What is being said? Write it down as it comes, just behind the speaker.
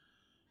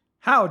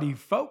Howdy,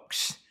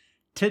 folks.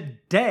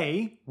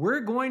 Today,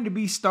 we're going to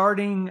be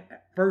starting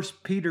 1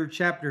 Peter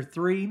chapter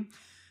 3.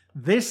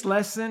 This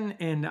lesson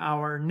and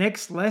our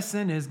next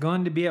lesson is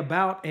going to be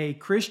about a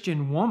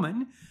Christian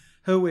woman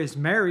who is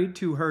married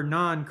to her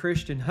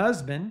non-Christian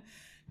husband.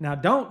 Now,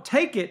 don't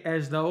take it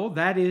as though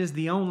that is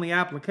the only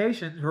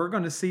application. We're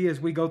going to see as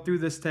we go through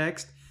this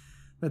text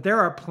that there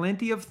are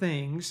plenty of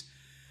things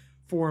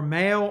for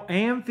male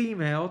and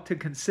female to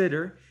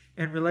consider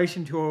in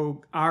relation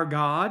to our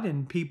God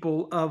and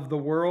people of the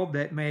world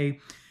that may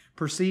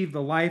perceive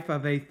the life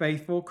of a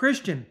faithful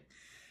Christian.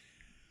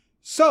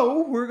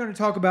 So we're going to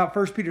talk about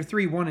 1 Peter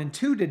 3, 1 and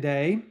 2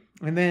 today.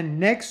 And then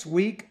next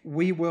week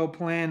we will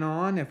plan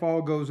on, if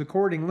all goes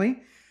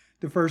accordingly,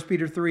 to 1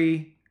 Peter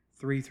 3,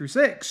 3 through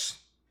 6.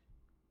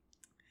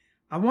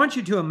 I want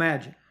you to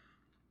imagine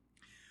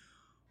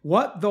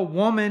what the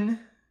woman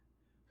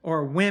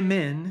or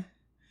women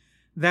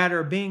that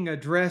are being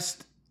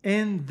addressed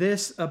in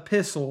this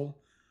epistle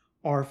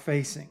are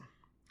facing.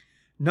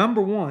 Number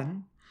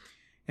one,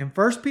 in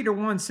 1 Peter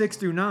 1, 6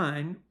 through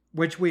 9,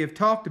 which we have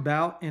talked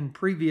about in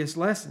previous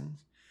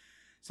lessons,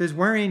 says,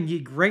 wherein ye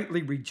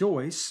greatly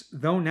rejoice,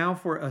 though now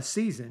for a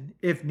season,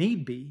 if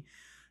need be,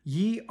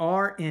 ye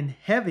are in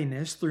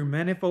heaviness through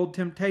manifold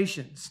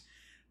temptations,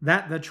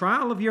 that the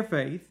trial of your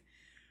faith,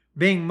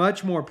 being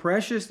much more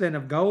precious than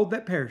of gold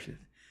that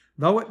perisheth,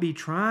 though it be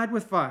tried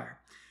with fire,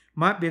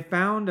 might be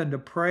found unto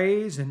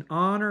praise and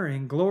honor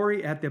and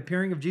glory at the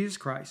appearing of Jesus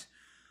Christ,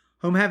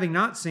 whom having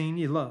not seen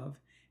ye love,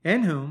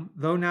 in whom,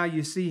 though now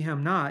ye see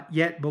him not,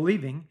 yet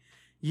believing,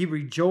 ye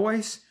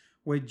rejoice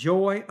with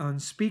joy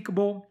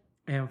unspeakable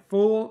and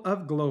full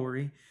of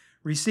glory,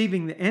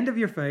 receiving the end of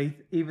your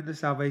faith, even the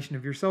salvation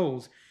of your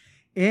souls.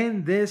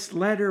 In this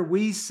letter,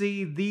 we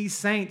see these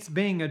saints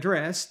being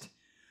addressed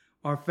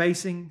are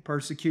facing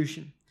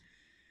persecution.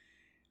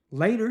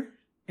 Later,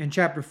 in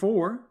chapter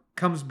 4,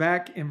 comes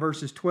back in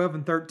verses 12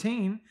 and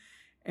 13,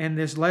 and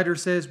this letter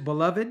says,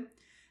 Beloved,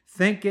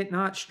 think it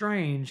not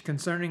strange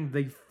concerning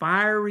the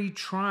fiery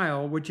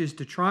trial which is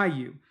to try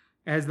you,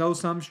 as though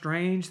some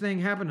strange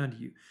thing happened unto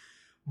you.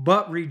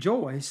 But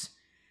rejoice,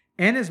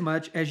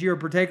 inasmuch as you are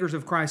partakers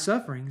of Christ's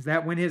sufferings,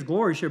 that when his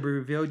glory shall be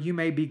revealed, you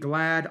may be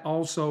glad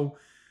also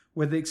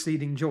with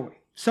exceeding joy.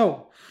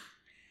 So,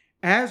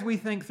 as we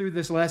think through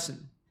this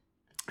lesson,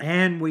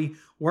 and we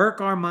work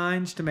our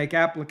minds to make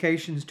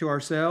applications to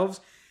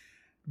ourselves,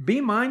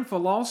 be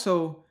mindful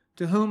also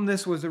to whom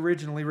this was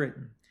originally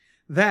written,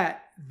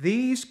 that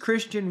these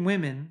Christian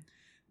women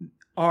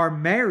are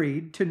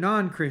married to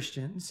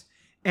non-Christians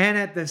and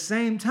at the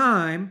same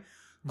time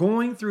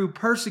going through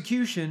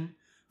persecution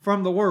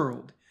from the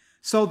world.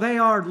 So they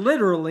are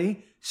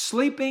literally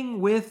sleeping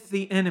with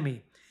the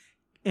enemy.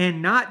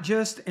 And not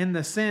just in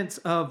the sense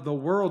of the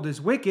world is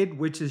wicked,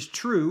 which is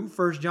true,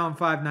 1 John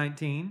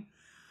 5:19,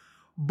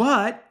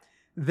 but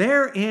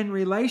they're in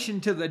relation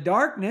to the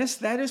darkness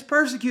that is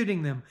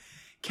persecuting them.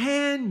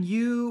 Can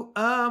you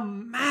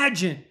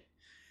imagine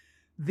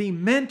the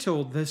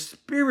mental, the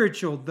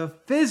spiritual, the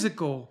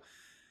physical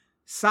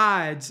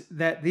sides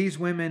that these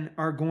women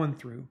are going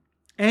through?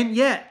 And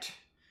yet,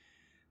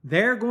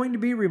 they're going to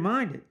be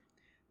reminded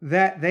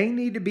that they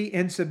need to be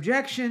in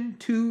subjection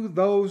to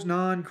those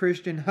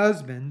non-Christian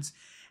husbands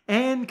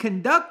and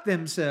conduct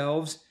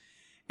themselves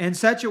in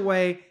such a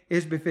way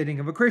as befitting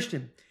of a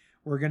Christian.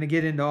 We're going to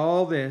get into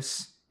all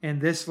this in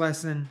this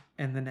lesson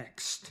and the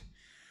next.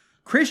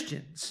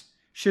 Christians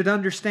should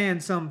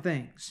understand some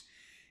things.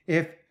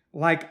 If,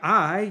 like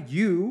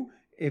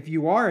if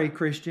you are a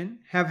Christian,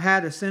 have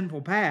had a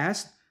sinful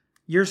past,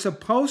 you're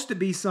supposed to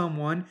be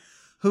someone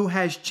who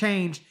has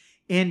changed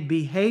in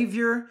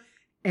behavior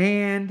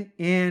and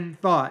in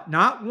thought.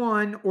 Not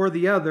one or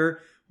the other,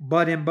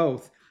 but in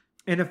both.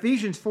 In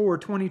Ephesians 4,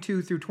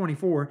 22 through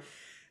 24,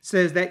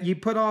 says that ye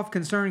put off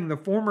concerning the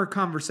former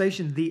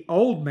conversation the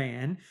old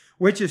man,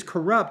 which is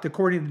corrupt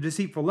according to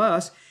deceitful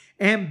lust,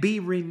 and be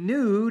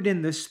renewed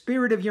in the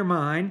spirit of your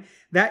mind,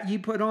 that ye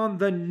put on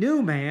the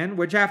new man,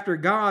 which after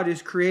God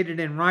is created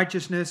in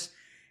righteousness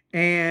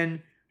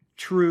and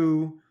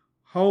true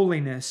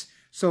holiness.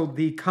 So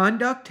the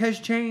conduct has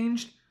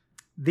changed,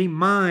 the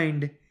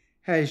mind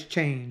has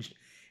changed.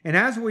 And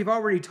as we've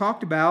already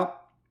talked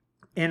about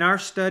in our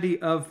study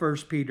of 1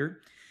 Peter,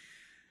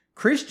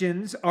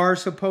 Christians are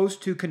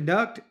supposed to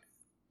conduct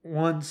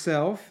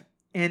oneself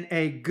in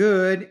a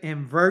good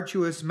and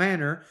virtuous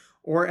manner,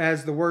 or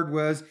as the word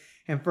was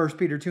in 1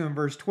 Peter 2 and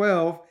verse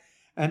 12,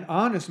 an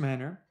honest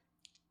manner,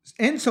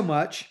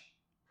 insomuch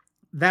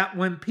that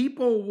when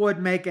people would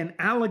make an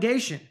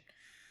allegation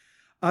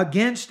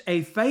against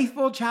a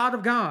faithful child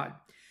of God,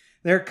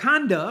 their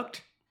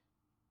conduct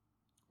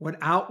would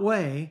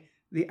outweigh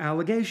the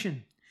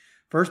allegation.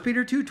 1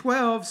 Peter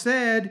 2:12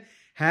 said,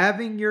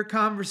 having your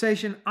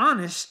conversation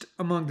honest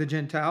among the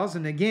Gentiles,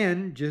 and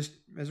again, just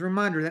as a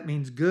reminder, that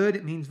means good,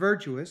 it means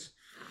virtuous,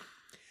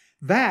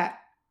 that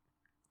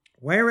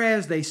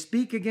whereas they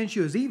speak against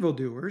you as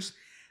evildoers,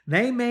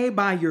 they may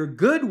by your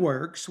good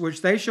works,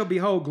 which they shall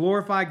behold,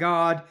 glorify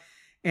God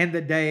in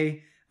the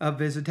day of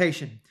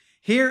visitation.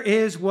 Here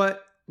is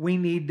what we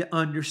need to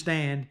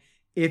understand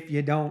if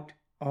you don't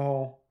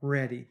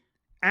already.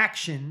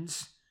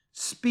 Actions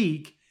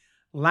speak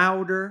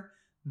louder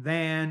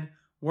than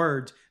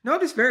words.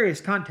 Notice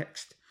various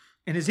contexts.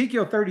 In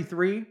Ezekiel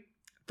 33,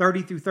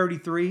 30 through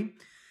 33,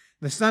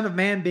 the Son of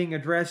Man being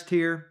addressed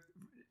here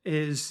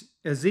is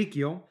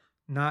Ezekiel,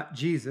 not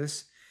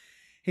Jesus.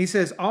 He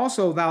says,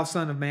 also, thou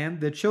son of man,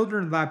 the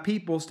children of thy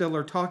people still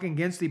are talking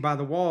against thee by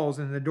the walls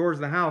and the doors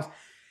of the house.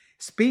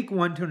 Speak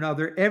one to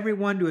another, every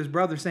one to his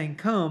brother, saying,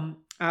 come,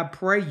 I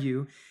pray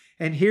you,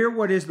 and hear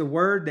what is the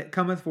word that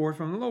cometh forth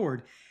from the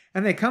Lord.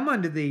 And they come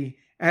unto thee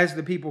as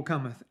the people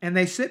cometh, and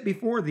they sit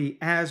before thee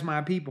as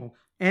my people,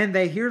 and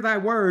they hear thy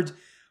words,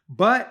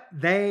 but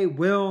they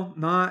will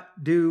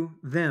not do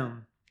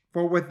them.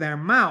 For with their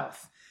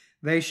mouth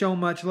they show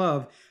much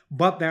love,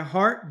 but their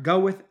heart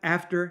goeth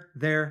after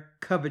their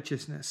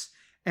covetousness.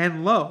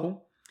 And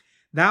lo,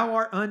 thou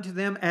art unto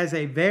them as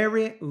a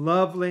very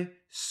lovely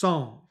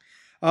song,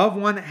 of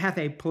one that hath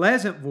a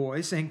pleasant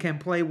voice, and can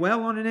play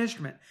well on an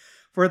instrument.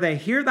 For they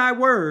hear thy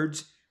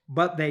words,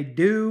 but they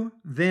do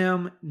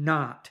them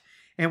not.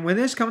 And when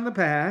this come to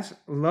pass,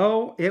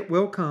 lo, it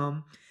will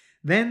come,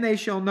 then they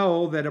shall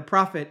know that a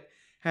prophet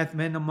hath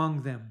been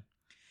among them.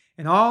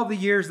 In all the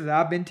years that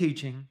I've been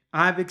teaching,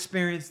 I've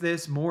experienced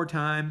this more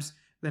times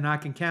than I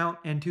can count,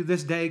 and to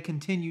this day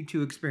continue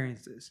to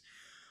experience this,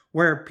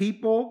 where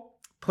people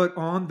put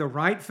on the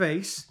right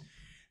face.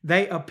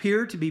 They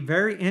appear to be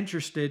very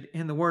interested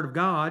in the Word of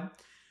God,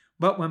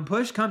 but when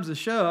push comes to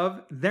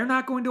shove, they're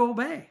not going to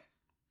obey.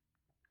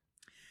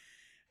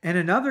 In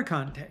another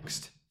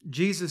context,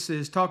 Jesus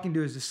is talking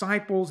to his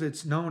disciples.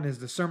 It's known as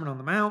the Sermon on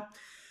the Mount,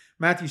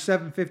 Matthew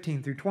 7,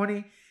 15 through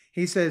 20.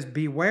 He says,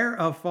 beware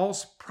of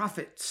false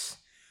prophets,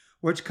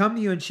 which come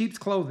to you in sheep's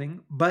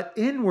clothing, but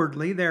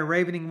inwardly they are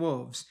ravening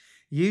wolves.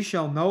 Ye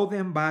shall know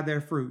them by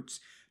their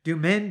fruits. Do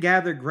men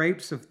gather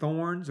grapes of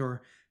thorns,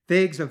 or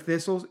figs of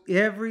thistles?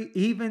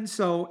 Even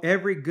so,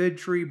 every good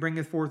tree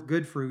bringeth forth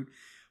good fruit,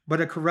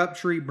 but a corrupt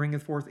tree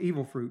bringeth forth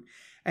evil fruit.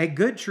 A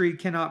good tree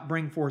cannot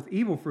bring forth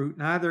evil fruit,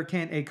 neither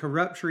can a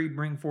corrupt tree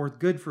bring forth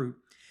good fruit.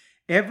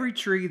 Every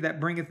tree that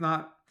bringeth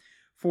not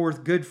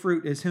forth good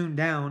fruit is hewn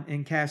down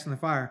and cast in the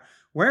fire.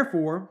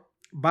 Wherefore,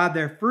 by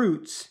their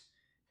fruits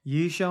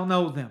ye shall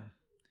know them.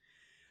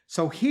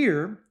 So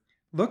here,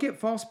 look at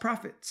false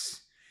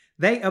prophets.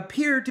 They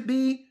appear to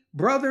be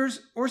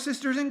brothers or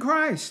sisters in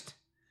Christ,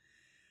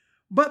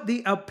 but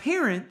the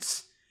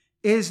appearance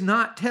is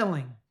not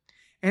telling.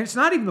 And it's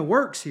not even the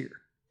works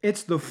here.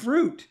 It's the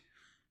fruit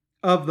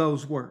of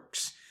those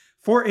works.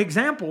 For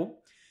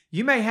example,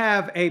 you may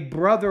have a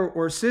brother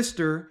or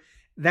sister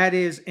that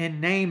is in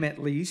name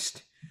at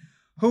least,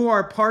 who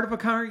are part of a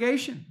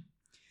congregation.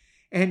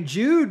 And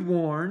Jude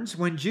warns,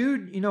 when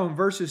Jude, in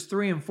verses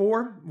 3 and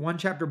 4, one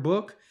chapter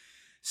book,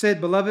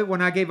 said, Beloved,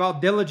 when I gave all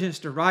diligence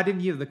to write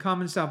unto you of the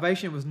common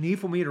salvation, it was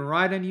needful for me to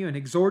write unto you and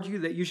exhort you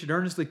that you should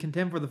earnestly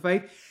contend for the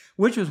faith,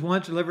 which was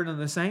once delivered unto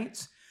the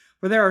saints.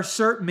 For there are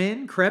certain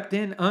men crept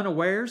in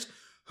unawares,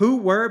 who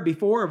were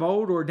before of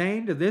old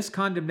ordained to this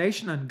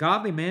condemnation,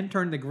 ungodly men,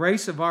 turning the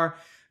grace of our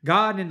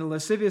God into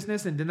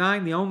lasciviousness, and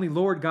denying the only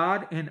Lord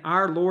God and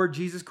our Lord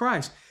Jesus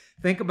Christ.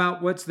 Think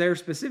about what's there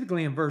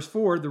specifically in verse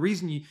 4. The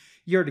reason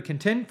you're to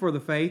contend for the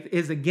faith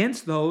is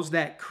against those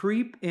that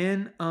creep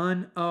in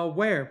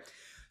unaware.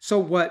 So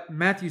what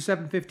Matthew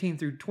 7, 15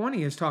 through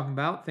 20 is talking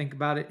about, think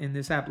about it in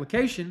this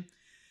application.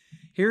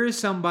 Here is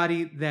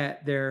somebody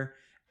that their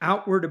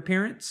outward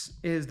appearance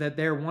is that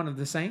they're one of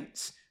the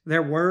saints.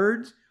 Their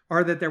words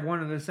are that they're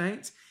one of the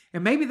saints.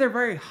 And maybe they're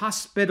very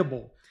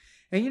hospitable.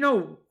 And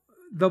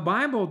the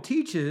Bible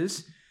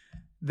teaches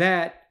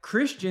that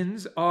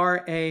Christians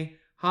are a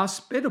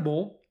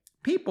hospitable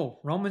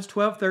people. Romans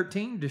 12,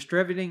 13,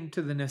 distributing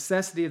to the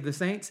necessity of the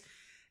saints,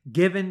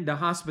 given to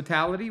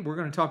hospitality. We're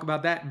going to talk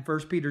about that in 1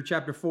 Peter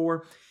chapter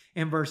 4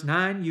 and verse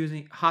 9,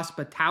 using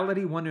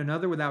hospitality one to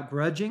another without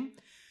grudging.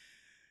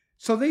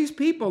 So these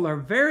people are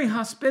very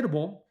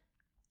hospitable,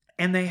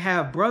 and they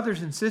have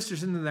brothers and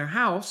sisters into their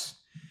house,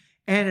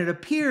 and it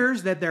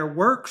appears that their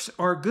works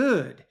are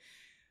good.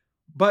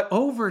 But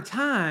over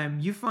time,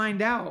 you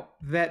find out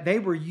that they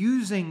were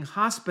using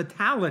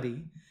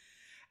hospitality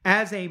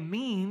as a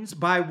means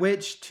by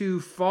which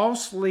to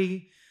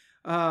falsely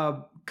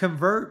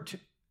convert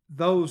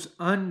those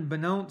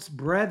unbeknownst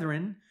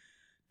brethren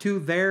to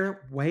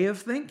their way of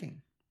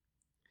thinking.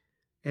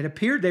 It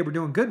appeared they were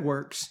doing good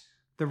works.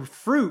 The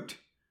fruit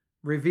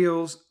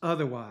reveals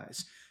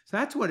otherwise. So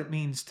that's what it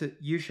means to,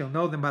 you shall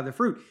know them by the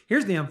fruit.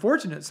 Here's the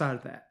unfortunate side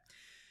of that.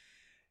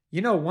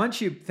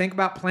 Once you think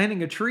about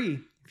planting a tree,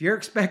 if you're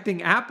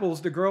expecting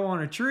apples to grow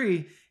on a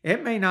tree,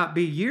 it may not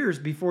be years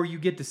before you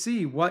get to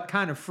see what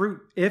kind of fruit,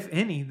 if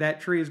any,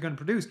 that tree is going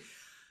to produce.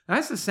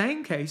 That's the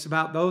same case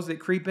about those that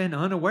creep in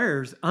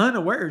unawares.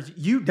 Unawares,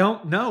 you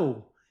don't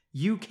know.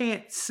 You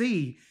can't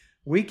see.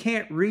 We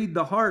can't read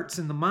the hearts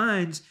and the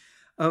minds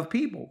of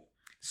people.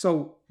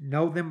 So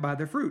know them by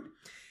their fruit.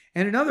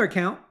 And another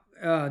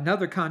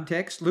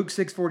context, Luke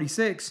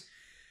 6:46,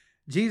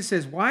 Jesus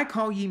says, Why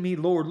call ye me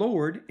Lord,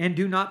 Lord, and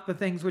do not the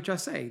things which I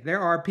say? There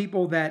are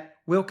people that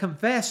will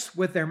confess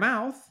with their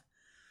mouth,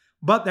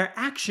 but their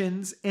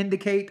actions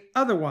indicate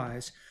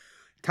otherwise.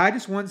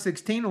 Titus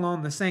 1:16,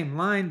 along the same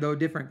line, though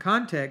different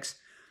context,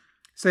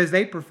 says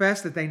they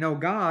profess that they know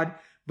God,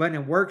 but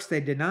in works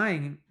they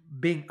denying,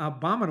 being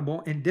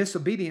abominable and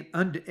disobedient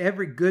unto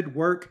every good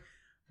work,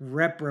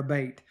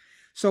 reprobate.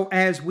 So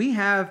as we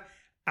have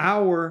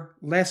our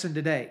lesson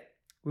today,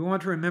 we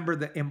want to remember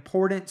the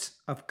importance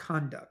of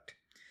conduct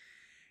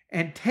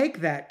and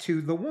take that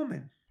to the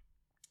woman.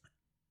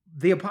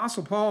 The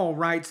Apostle Paul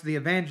writes the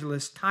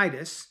evangelist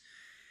Titus,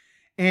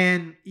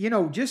 and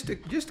just to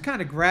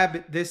kind of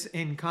grab this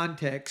in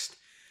context,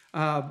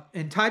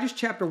 in Titus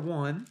chapter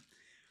 1,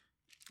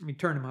 let me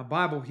turn to my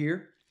Bible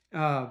here.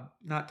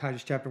 Not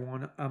Titus chapter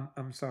 1.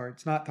 I'm sorry.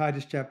 It's not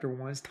Titus chapter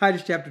 1. It's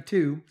Titus chapter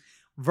 2,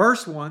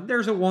 verse 1.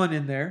 There's a 1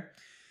 in there.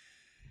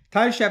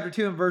 Titus chapter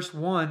 2 and verse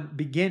 1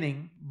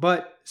 beginning,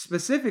 but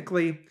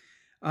specifically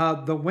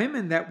the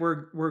women that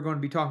we're going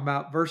to be talking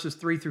about, verses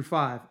 3 through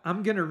 5.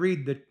 I'm going to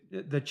read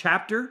the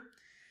chapter,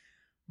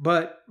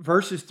 but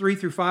verses 3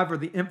 through 5 are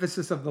the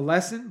emphasis of the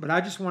lesson. But I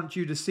just want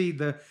you to see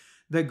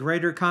the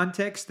greater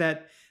context,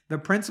 that the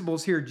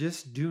principles here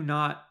just do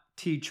not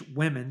teach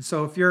women.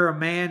 So if you're a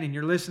man and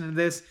you're listening to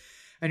this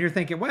and you're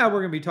thinking, well, we're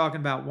going to be talking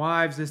about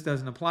wives, this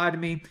doesn't apply to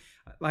me.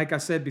 Like I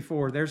said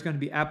before, there's going to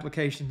be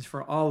applications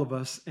for all of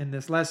us in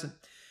this lesson.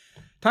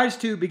 Titus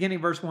 2, beginning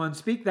verse 1,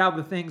 speak thou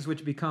the things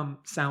which become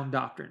sound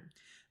doctrine,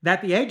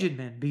 that the aged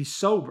men be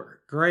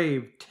sober,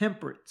 grave,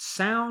 temperate,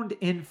 sound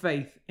in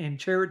faith, in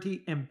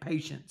charity, and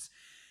patience.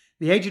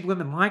 The aged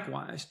women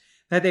likewise,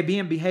 that they be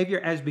in behavior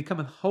as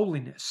becometh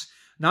holiness,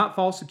 not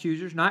false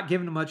accusers, not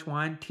given to much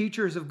wine,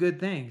 teachers of good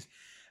things,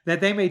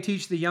 that they may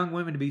teach the young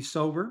women to be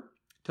sober,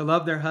 to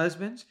love their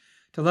husbands,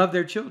 to love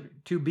their children,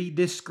 to be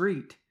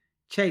discreet,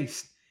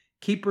 chaste,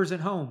 keepers at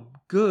home,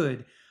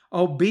 good,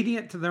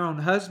 obedient to their own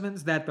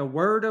husbands, that the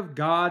word of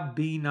God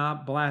be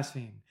not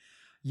blasphemed.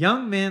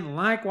 Young men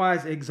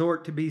likewise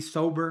exhort to be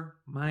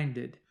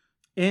sober-minded,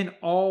 in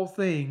all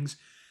things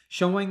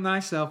showing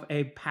thyself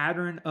a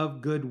pattern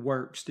of good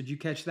works. Did you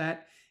catch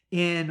that?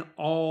 In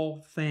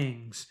all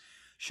things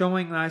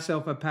showing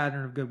thyself a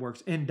pattern of good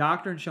works. In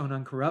doctrine shown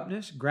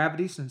uncorruptness,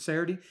 gravity,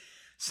 sincerity,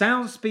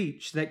 sound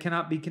speech that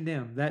cannot be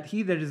condemned, that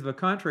he that is of a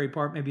contrary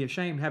part may be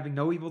ashamed, having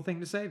no evil thing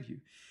to save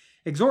you.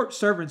 Exhort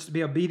servants to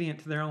be obedient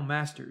to their own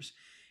masters,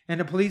 and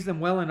to please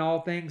them well in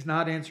all things,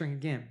 not answering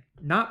again,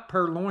 not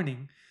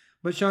purloining,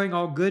 but showing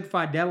all good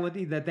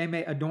fidelity, that they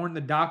may adorn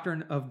the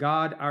doctrine of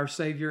God our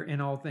Savior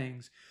in all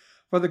things.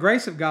 For the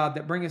grace of God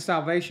that bringeth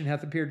salvation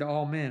hath appeared to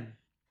all men,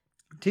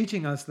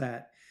 teaching us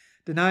that,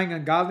 denying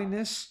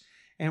ungodliness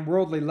and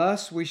worldly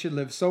lusts, we should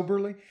live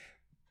soberly,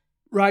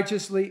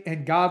 righteously,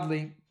 and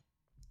godly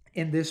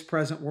in this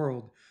present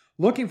world,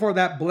 looking for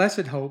that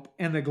blessed hope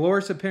and the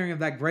glorious appearing of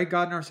that great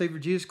God and our Savior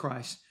Jesus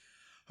Christ,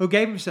 who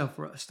gave himself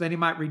for us, that he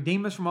might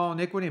redeem us from all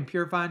iniquity and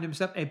purify unto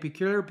himself a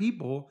peculiar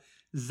people,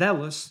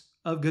 zealous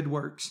of good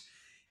works.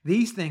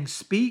 These things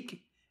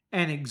speak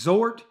and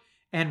exhort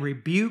and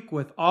rebuke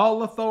with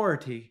all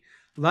authority.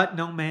 Let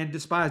no man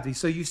despise thee.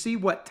 So you see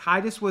what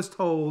Titus was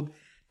told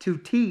to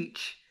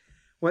teach,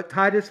 what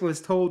Titus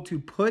was told to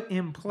put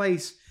in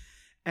place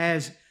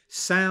as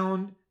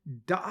sound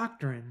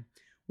doctrine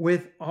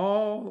with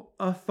all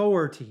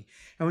authority.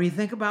 And when you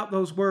think about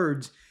those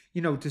words,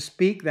 to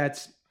speak,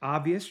 that's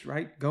obvious,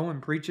 right? Go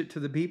and preach it to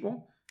the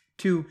people.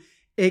 To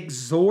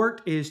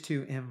exhort is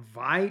to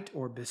invite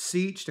or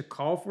beseech, to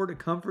call for, to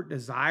comfort,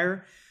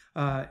 desire,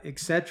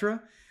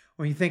 etc.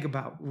 When you think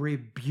about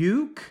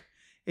rebuke,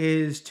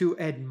 is to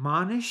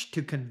admonish,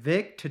 to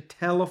convict, to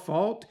tell a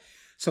fault.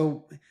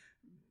 So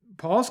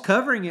Paul's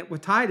covering it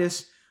with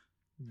Titus.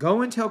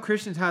 Go and tell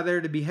Christians how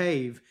they're to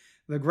behave.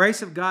 The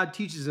grace of God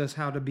teaches us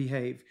how to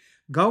behave.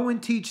 Go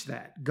and teach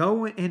that.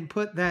 Go and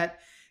put that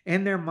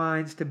in their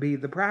minds to be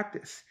the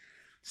practice.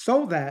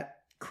 So that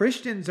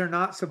Christians are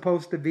not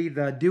supposed to be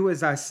the do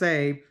as I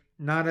say,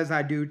 not as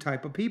I do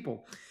type of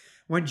people.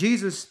 When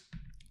Jesus,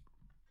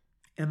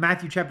 in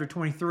Matthew chapter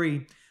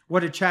 23,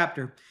 what a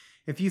chapter.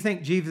 If you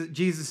think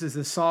Jesus is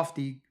a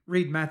softy,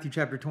 read Matthew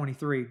chapter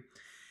 23.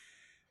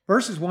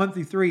 Verses 1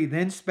 through 3,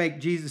 then spake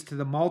Jesus to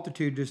the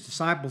multitude, to his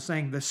disciples,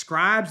 saying, the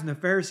scribes and the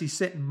Pharisees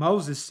sit in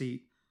Moses'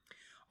 seat.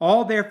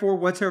 All therefore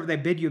whatsoever they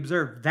bid you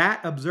observe,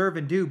 that observe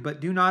and do, but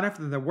do not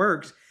after their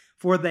works,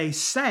 for they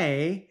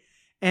say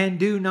and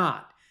do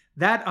not.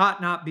 That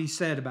ought not be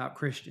said about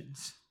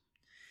Christians.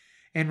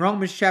 In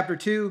Romans chapter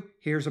 2,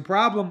 here's a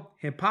problem,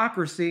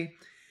 hypocrisy.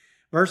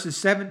 Verses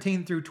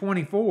 17 through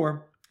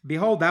 24,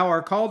 behold, thou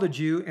art called a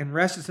Jew, and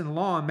restest in the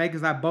law, and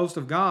makest thy boast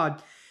of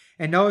God,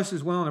 and knowest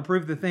as well and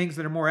approve the things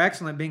that are more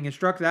excellent, being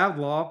instructed out of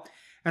the law,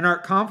 and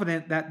art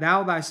confident that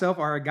thou thyself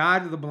art a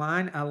guide of the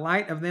blind, a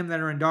light of them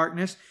that are in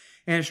darkness,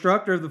 an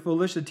instructor of the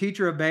foolish, a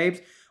teacher of babes,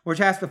 which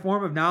hast the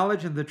form of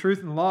knowledge and the truth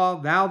in the law.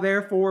 Thou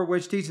therefore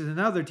which teachest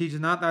another,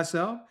 teachest not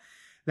thyself.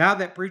 Thou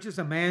that preachest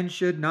a man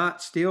should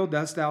not steal,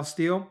 dost thou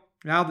steal?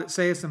 Thou that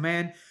sayest a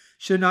man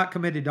should not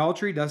commit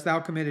adultery, dost thou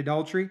commit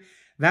adultery?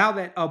 Thou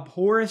that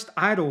abhorrest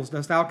idols,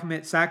 dost thou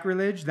commit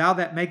sacrilege? Thou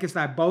that makest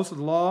thy boast of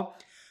the law,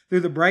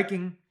 through the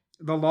breaking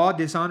the law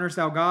dishonors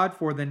thou God?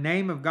 For the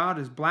name of God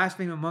is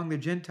blasphemed among the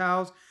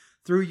Gentiles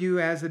through you,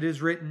 as it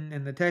is written.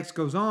 And the text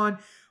goes on.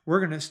 We're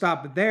going to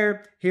stop it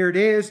there. Here it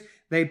is.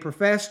 They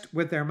professed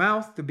with their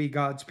mouth to be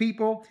God's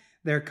people.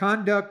 Their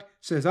conduct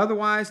says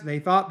otherwise. They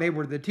thought they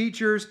were the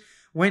teachers,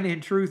 when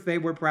in truth they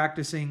were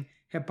practicing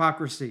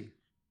hypocrisy.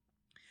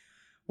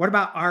 What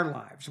about our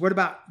lives? What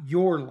about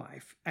your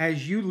life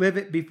as you live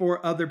it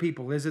before other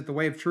people? Is it the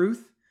way of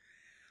truth,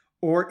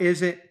 or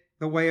is it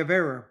the way of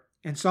error?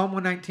 In Psalm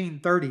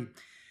 119:30,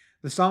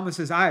 the psalmist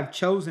says, I have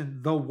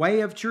chosen the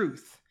way of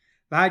truth.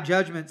 Thy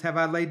judgments have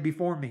I laid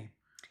before me.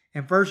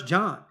 In 1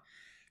 John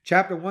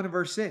chapter 1 and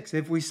verse 6,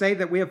 if we say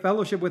that we have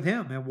fellowship with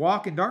him and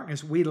walk in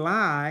darkness, we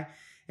lie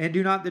and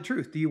do not the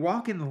truth. Do you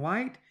walk in the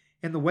light,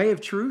 in the way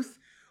of truth,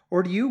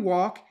 or do you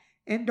walk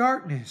in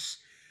darkness?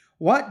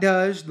 What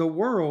does the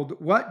world,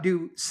 what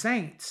do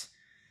saints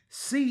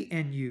see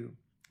in you?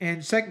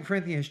 In 2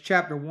 Corinthians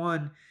chapter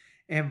 1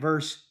 and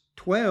verse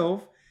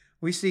 12,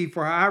 we see,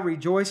 for our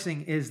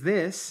rejoicing is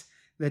this,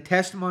 the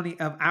testimony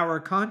of our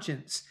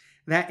conscience,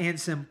 that in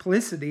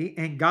simplicity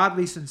and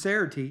godly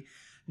sincerity,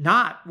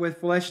 not with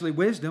fleshly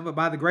wisdom, but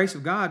by the grace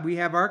of God, we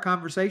have our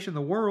conversation in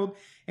the world,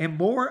 and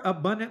more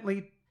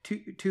abundantly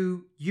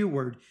to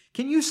youward.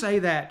 Can you say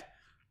that?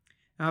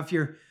 Now, if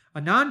you're a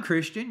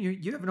non-Christian,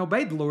 you haven't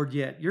obeyed the Lord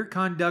yet. Your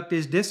conduct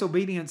is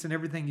disobedience in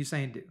everything you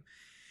say and do.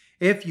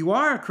 If you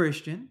are a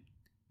Christian,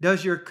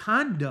 does your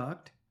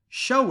conduct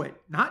show it?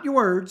 Not your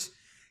words.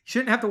 You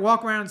shouldn't have to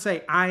walk around and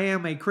say, I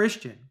am a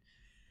Christian.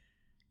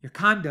 Your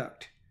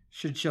conduct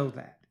should show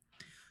that.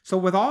 So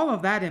with all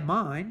of that in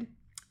mind,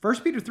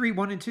 1 Peter 3,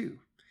 1 and 2.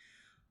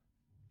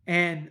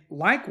 And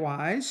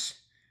likewise,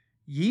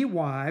 ye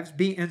wives,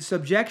 be in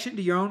subjection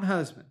to your own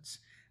husbands,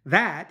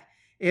 that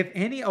if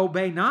any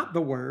obey not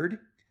the word,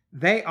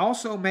 they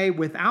also may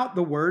without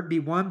the word be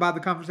won by the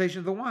conversation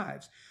of the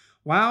wives,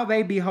 while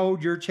they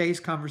behold your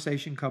chaste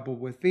conversation coupled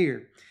with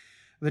fear.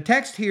 The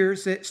text here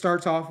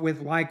starts off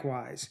with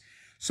likewise.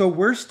 So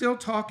we're still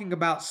talking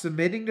about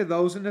submitting to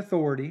those in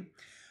authority,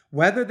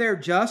 whether they're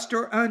just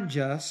or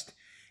unjust,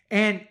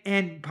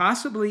 and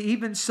possibly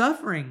even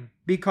suffering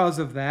because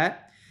of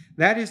that.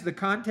 That is the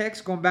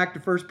context, going back to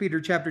 1 Peter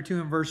chapter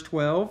 2 and verse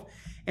 12,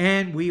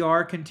 and we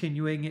are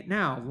continuing it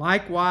now.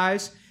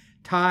 Likewise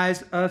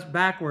ties us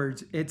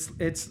backwards. It's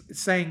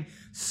saying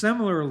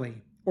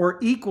similarly or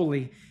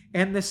equally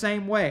in the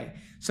same way.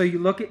 So you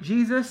look at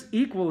Jesus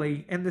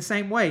equally in the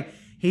same way.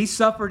 He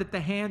suffered at the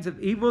hands of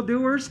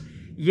evildoers,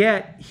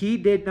 yet he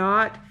did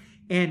not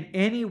in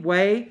any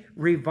way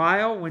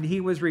revile when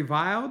he was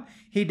reviled.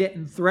 He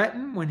didn't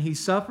threaten when he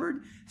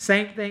suffered.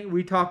 Same thing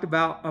we talked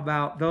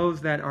about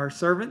those that are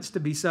servants to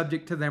be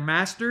subject to their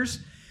masters,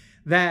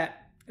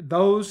 that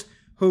those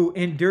who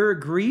endure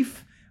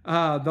grief,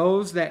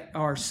 those that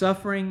are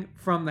suffering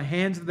from the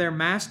hands of their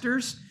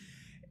masters,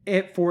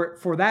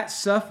 for that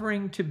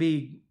suffering to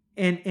be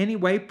in any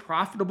way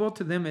profitable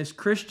to them as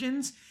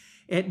Christians,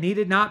 it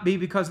needed not be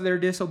because of their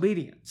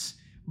disobedience,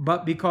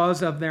 but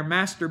because of their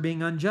master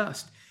being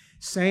unjust.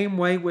 Same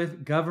way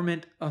with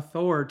government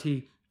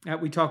authority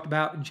that we talked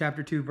about in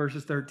chapter 2,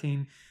 verses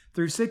 13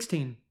 through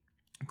 16.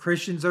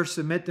 Christians are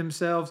submit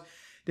themselves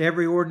to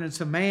every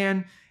ordinance of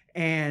man,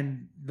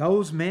 and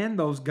those men,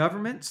 those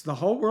governments, the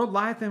whole world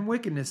lieth in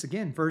wickedness.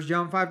 Again, 1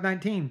 John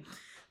 5:19.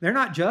 They're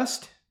not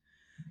just,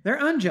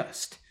 they're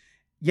unjust.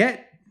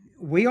 Yet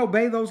we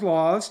obey those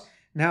laws.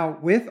 Now,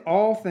 with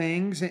all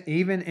things,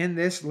 even in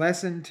this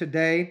lesson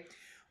today,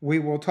 we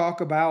will talk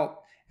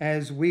about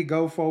as we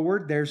go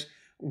forward, there's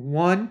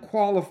one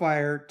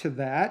qualifier to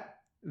that.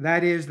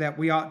 That is that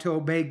we ought to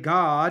obey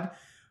God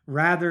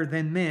rather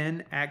than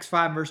men. Acts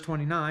 5 verse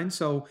 29.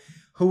 So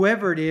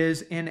whoever it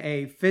is in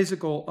a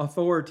physical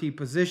authority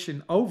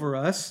position over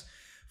us,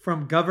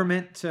 from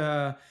government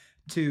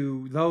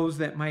to those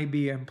that may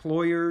be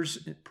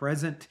employers,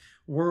 present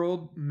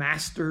world,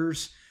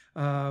 masters,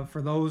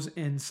 for those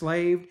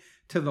enslaved,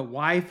 to the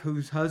wife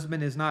whose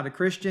husband is not a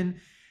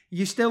Christian,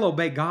 you still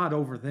obey God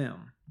over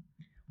them.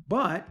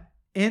 But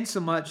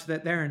insomuch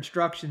that their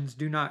instructions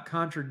do not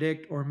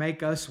contradict or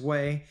make us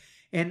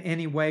in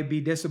any way be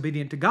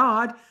disobedient to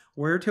God,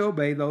 we're to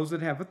obey those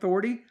that have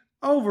authority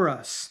over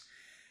us.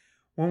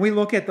 When we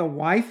look at the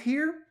wife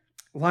here,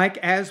 like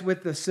as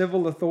with the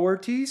civil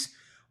authorities,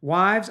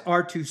 wives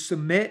are to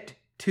submit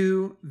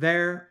to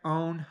their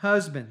own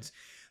husbands.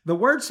 The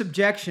word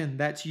subjection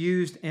that's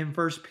used in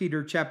 1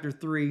 Peter chapter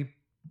 3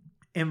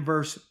 in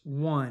verse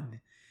 1,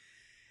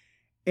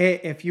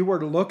 if you were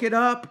to look it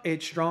up,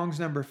 it's Strong's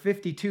number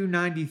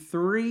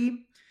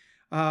 5293.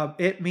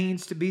 It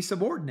means to be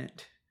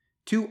subordinate,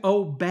 to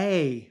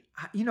obey.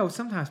 You know,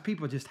 sometimes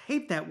people just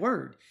hate that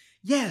word.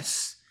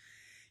 Yes,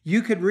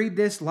 you could read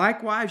this,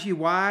 likewise, you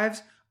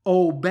wives,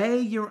 obey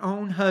your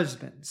own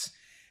husbands.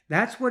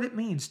 That's what it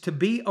means, to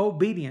be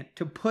obedient,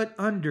 to put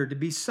under, to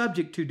be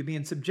subject to be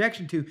in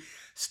subjection to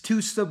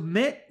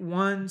submit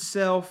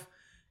oneself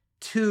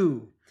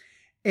to.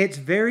 It's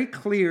very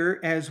clear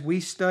as we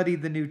study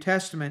the New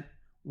Testament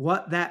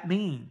what that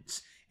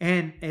means.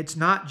 And it's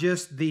not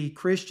just the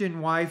Christian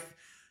wife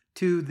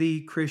to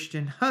the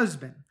Christian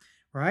husband.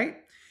 right?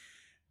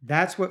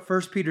 That's what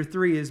 1 Peter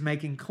 3 is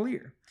making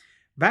clear.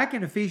 Back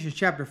in Ephesians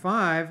chapter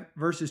 5,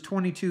 verses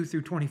 22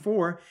 through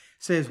 24,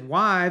 says,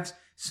 "Wives,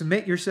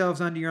 submit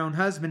yourselves unto your own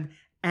husband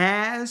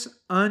as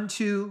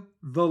unto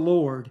the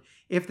Lord."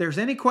 If there's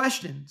any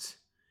questions,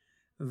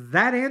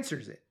 that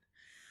answers it.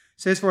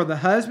 It says, "For the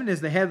husband is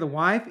the head of the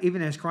wife,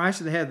 even as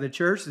Christ is the head of the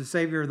church, the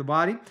Savior of the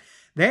body.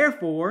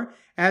 Therefore,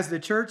 as the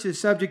church is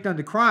subject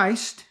unto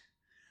Christ,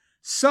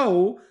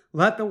 so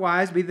let the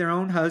wives be their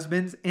own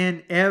husbands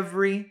in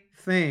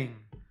everything."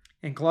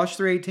 In Colossians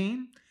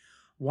 3:18,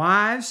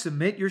 "Wives,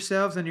 submit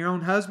yourselves unto your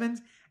own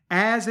husbands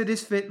as it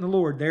is fit in the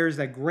Lord." There's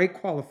that great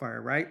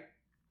qualifier, right?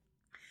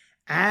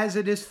 As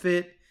it is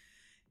fit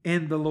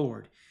in the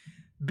Lord.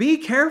 Be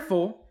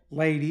careful,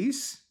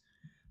 ladies,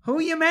 who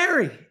you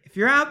marry. If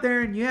you're out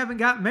there and you haven't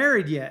got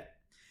married yet,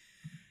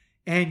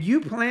 and you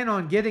plan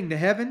on getting to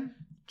heaven,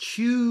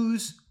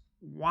 choose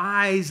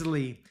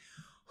wisely.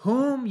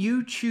 Whom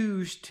you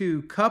choose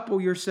to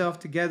couple yourself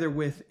together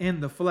with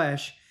in the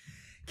flesh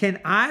can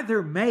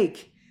either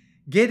make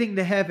getting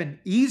to heaven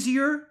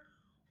easier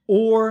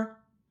or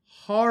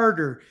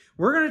harder.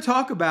 We're going to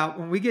talk about,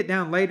 when we get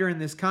down later in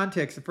this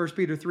context of 1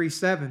 Peter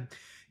 3:7,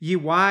 "Ye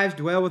wives,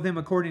 dwell with him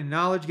according to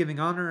knowledge, giving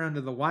honor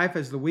unto the wife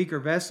as the weaker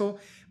vessel,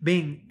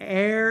 being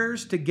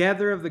heirs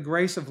together of the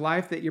grace of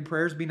life, that your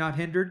prayers be not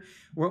hindered."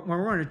 We're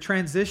going to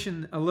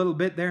transition a little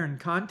bit there in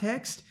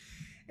context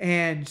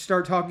and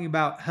start talking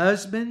about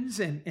husbands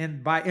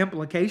and by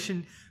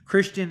implication,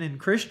 Christian and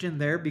Christian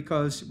there,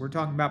 because we're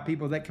talking about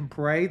people that can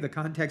pray. The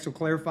context will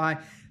clarify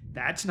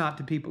that's not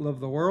the people of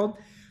the world.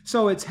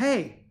 So it's,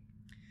 hey,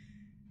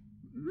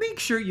 make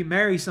sure you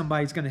marry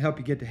somebody who's going to help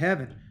you get to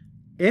heaven.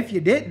 If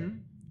you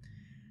didn't,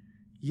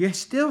 you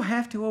still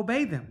have to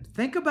obey them.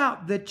 Think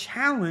about the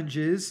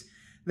challenges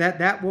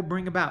that will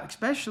bring about,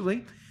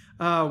 especially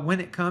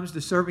when it comes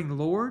to serving the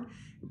Lord.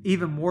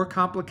 Even more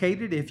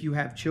complicated if you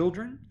have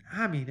children.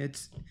 I mean,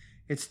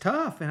 it's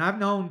tough. And I've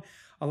known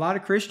a lot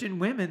of Christian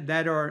women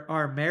that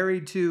are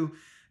married to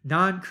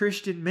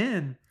non-Christian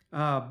men.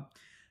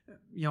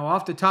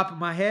 Off the top of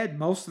my head,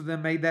 most of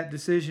them made that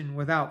decision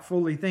without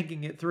fully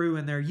thinking it through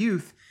in their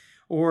youth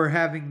or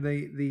having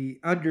the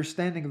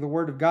understanding of the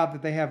Word of God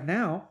that they have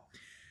now.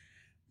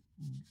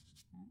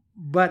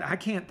 But I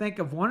can't think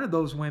of one of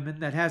those women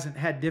that hasn't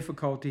had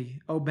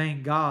difficulty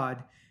obeying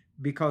God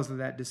because of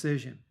that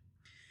decision.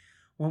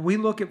 When we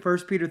look at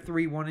 1 Peter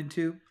 3:1 and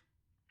 2,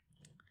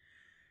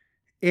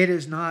 it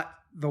is not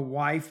the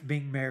wife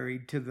being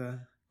married to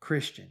the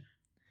Christian.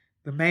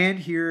 The man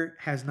here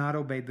has not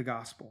obeyed the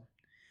gospel.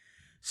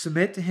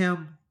 Submit to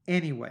him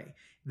anyway.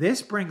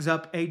 This brings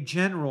up a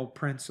general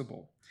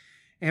principle.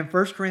 In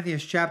 1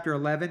 Corinthians chapter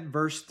 11,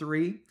 verse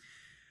 3,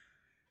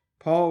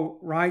 Paul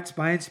writes,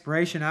 "By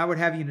inspiration, I would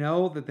have you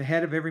know that the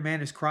head of every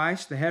man is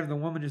Christ. The head of the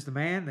woman is the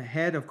man. The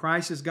head of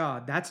Christ is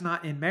God." That's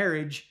not in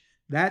marriage.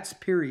 That's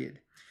period.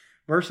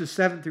 Verses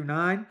 7 through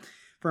 9,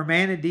 "For a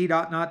man indeed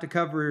ought not to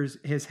cover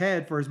his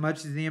head, for as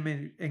much as the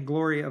image and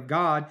glory of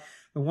God,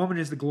 the woman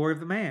is the glory of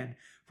the man.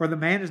 For the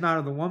man is not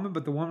of the woman,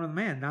 but the woman of the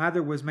man.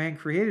 Neither was man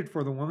created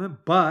for the woman,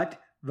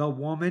 but the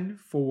woman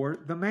for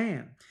the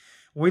man."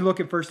 When we look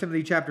at 1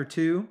 Timothy chapter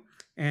 2,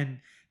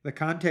 and the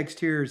context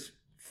here is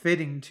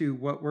fitting to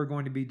what we're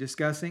going to be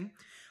discussing.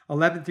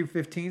 11 through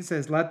 15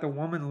 says, "Let the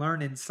woman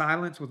learn in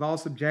silence with all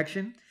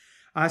subjection.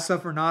 I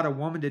suffer not a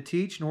woman to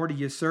teach, nor to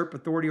usurp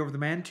authority over the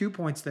man." 2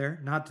 points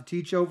there: not to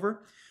teach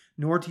over,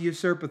 nor to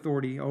usurp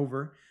authority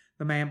over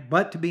the man,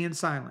 but to be in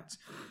silence.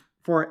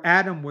 "For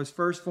Adam was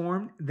first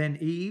formed, then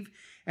Eve.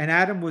 And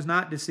Adam was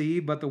not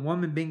deceived, but the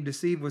woman being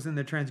deceived was in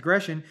the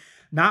transgression.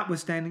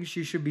 Notwithstanding,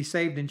 she should be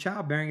saved in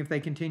childbearing if they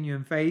continue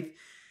in faith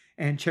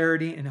and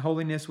charity and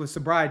holiness with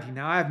sobriety."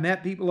 Now, I've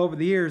met people over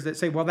the years that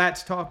say, well,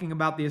 that's talking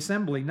about the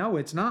assembly. No,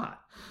 it's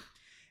not.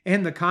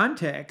 In the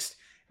context,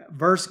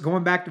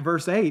 going back to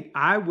verse 8,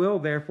 "I will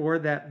therefore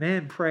that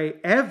men pray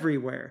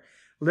everywhere,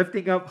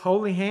 lifting up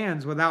holy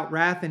hands without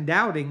wrath and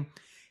doubting."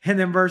 And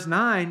then verse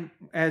 9,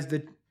 as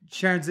the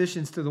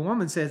transitions to the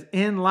woman, says,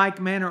 "In like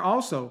manner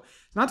also."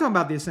 It's not talking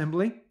about the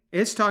assembly.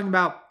 It's talking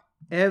about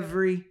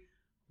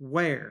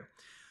everywhere.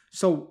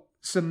 So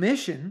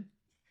submission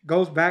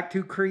goes back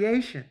to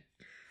creation.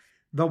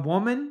 The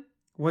woman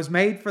was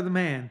made for the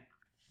man,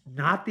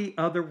 not the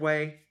other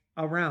way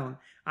around.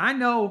 I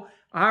know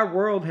our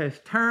world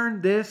has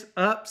turned this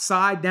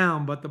upside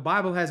down, but the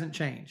Bible hasn't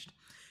changed.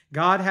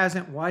 God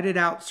hasn't whited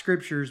out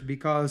scriptures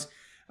because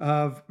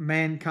of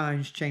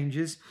mankind's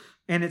changes.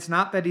 And it's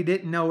not that he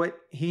didn't know it.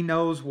 He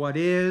knows what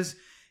is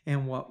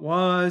and what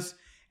was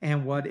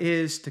and what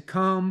is to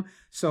come.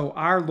 So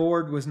our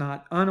Lord was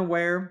not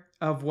unaware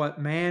of what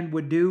man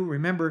would do.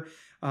 Remember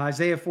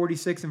Isaiah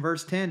 46 and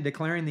verse 10,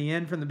 declaring the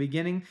end from the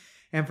beginning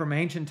and from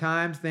ancient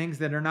times, things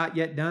that are not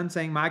yet done,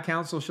 saying, "My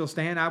counsel shall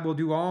stand, I will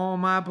do all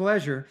my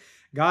pleasure."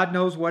 God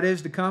knows what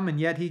is to come, and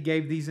yet he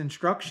gave these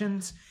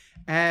instructions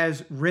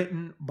as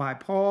written by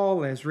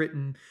Paul, as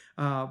written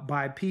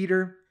by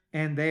Peter,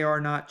 and they are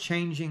not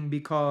changing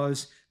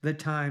because the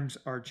times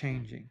are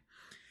changing.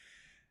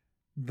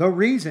 The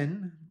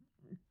reason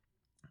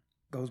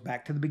goes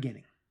back to the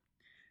beginning.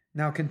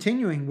 Now,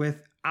 continuing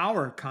with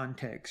our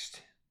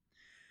context,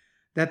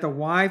 that the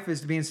wife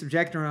is to be in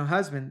subjection to her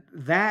husband,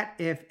 that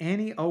if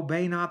any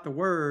obey not the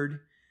word,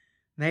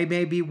 they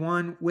may be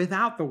won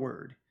without the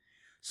word.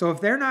 So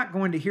if they're not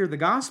going to hear the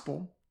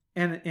gospel,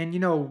 and you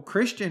know,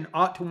 Christian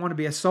ought to want to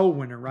be a soul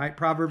winner, right?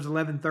 Proverbs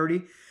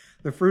 11:30,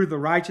 the fruit of the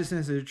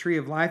righteousness is a tree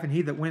of life, and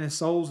he that winneth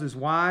souls is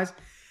wise.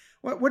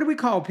 What do we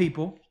call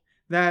people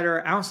that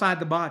are outside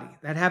the body,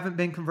 that haven't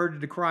been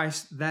converted to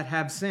Christ, that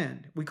have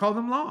sinned? We call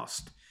them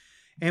lost.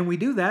 And we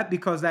do that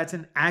because that's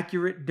an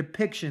accurate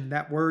depiction.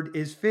 That word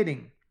is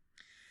fitting.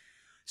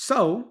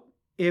 So,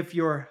 if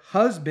your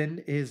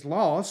husband is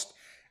lost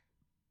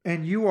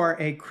and you are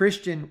a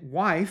Christian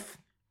wife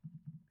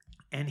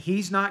and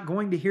he's not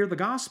going to hear the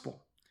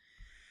gospel,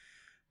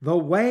 the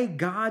way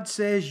God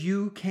says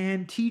you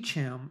can teach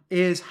him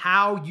is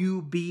how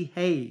you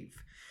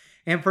behave.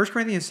 And 1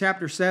 Corinthians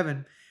chapter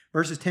 7,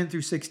 verses 10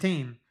 through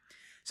 16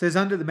 says,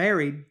 unto the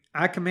married,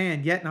 I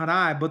command, yet not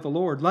I, but the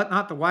Lord, let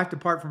not the wife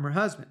depart from her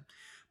husband.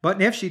 But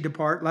if she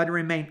depart, let her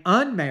remain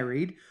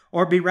unmarried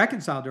or be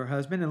reconciled to her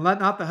husband, and let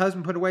not the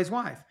husband put away his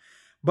wife.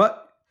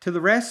 But to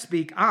the rest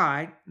speak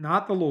I,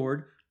 not the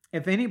Lord.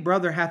 If any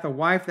brother hath a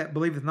wife that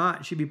believeth not,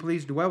 and she be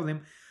pleased to dwell with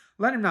him,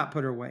 let him not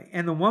put her away.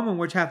 And the woman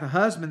which hath a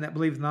husband that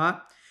believeth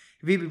not,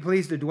 if he be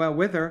pleased to dwell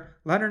with her,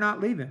 let her not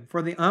leave him.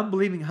 For the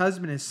unbelieving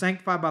husband is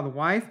sanctified by the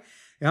wife,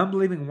 the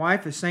unbelieving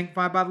wife is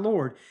sanctified by the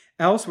Lord.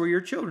 Else were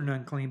your children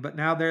unclean, but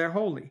now they are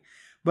holy.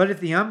 But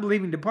if the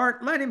unbelieving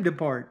depart, let him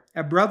depart.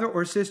 A brother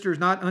or sister is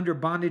not under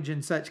bondage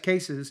in such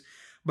cases,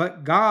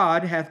 but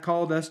God hath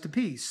called us to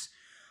peace.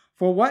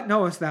 For what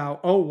knowest thou,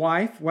 O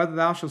wife, whether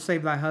thou shalt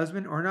save thy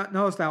husband, or not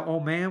knowest thou, O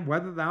man,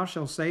 whether thou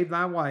shalt save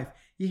thy wife?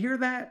 You hear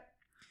that?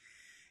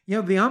 You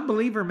know, the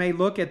unbeliever may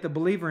look at the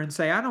believer and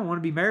say, I don't want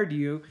to be married to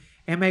you,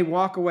 and may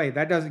walk away.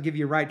 That doesn't give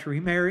you a right to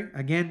remarry.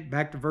 Again,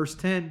 back to verse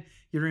 10,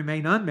 you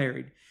remain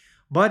unmarried.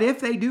 But if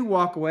they do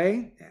walk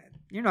away,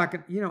 you're not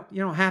going, you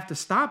don't have to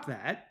stop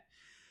that.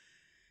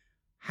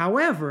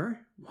 However,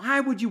 why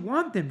would you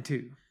want them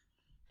to?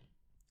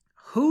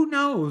 Who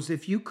knows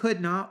if you could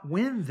not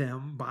win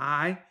them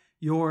by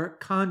your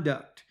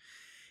conduct?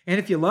 And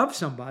if you love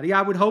somebody,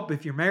 I would hope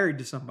if you're married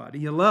to somebody,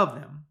 you love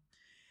them,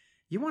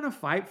 you want to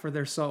fight for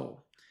their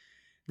soul.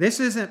 This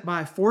isn't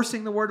by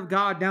forcing the word of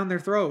God down their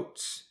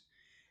throats.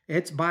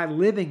 It's by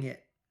living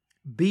it.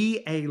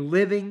 Be a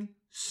living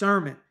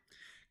sermon.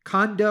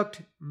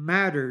 Conduct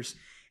matters,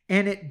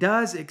 and it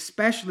does,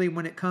 especially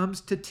when it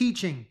comes to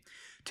teaching.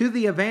 To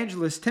the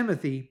evangelist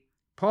Timothy,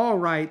 Paul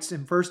writes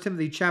in 1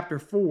 Timothy chapter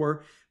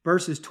 4,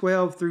 verses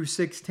 12 through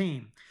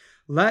 16,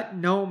 let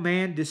no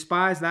man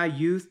despise thy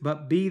youth,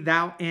 but be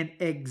thou an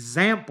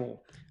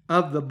example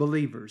of the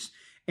believers,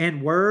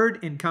 in word,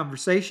 in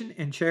conversation,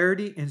 in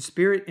charity, in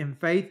spirit, in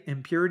faith,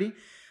 in purity.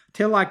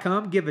 Till I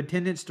come, give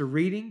attendance to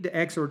reading, to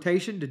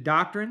exhortation, to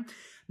doctrine.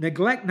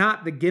 Neglect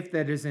not the gift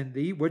that is in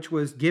thee, which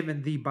was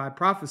given thee by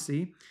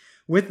prophecy,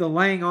 with the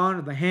laying on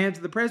of the hands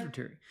of the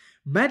presbytery.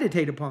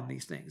 Meditate upon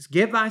these things.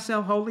 Give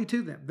thyself wholly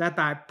to them, that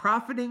thy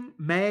profiting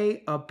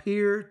may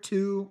appear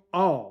to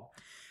all.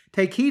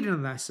 Take heed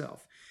unto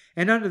thyself,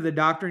 and unto the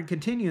doctrine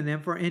continue in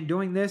them, for in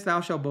doing this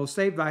thou shalt both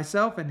save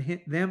thyself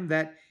and them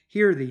that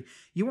hear thee.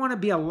 You want to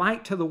be a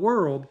light to the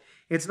world.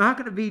 It's not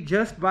going to be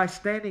just by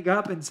standing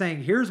up and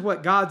saying, here's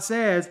what God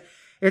says.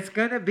 It's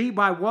going to be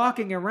by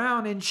walking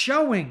around and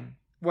showing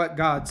what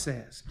God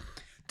says.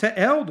 To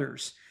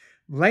elders,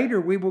 later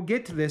we will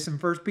get to this in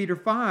 1 Peter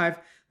 5,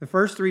 the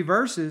first 3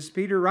 verses.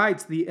 Peter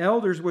writes, the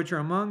elders which are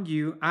among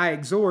you I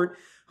exhort,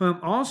 whom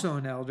also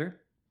an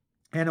elder,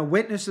 and a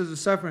witness of the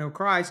suffering of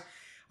Christ,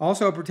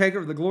 also a partaker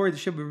of the glory that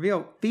shall be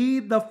revealed.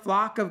 Feed the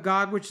flock of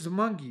God which is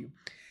among you,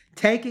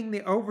 taking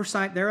the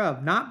oversight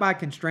thereof, not by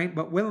constraint,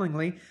 but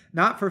willingly,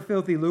 not for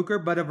filthy lucre,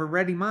 but of a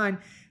ready mind,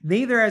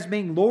 neither as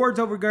being lords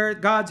over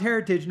God's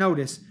heritage,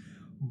 notice,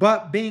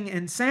 but being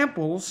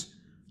ensamples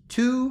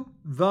to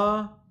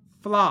the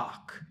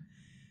flock.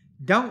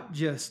 Don't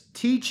just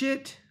teach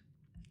it,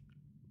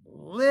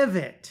 live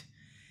it.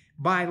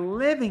 By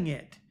living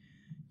it,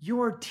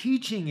 you're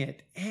teaching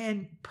it,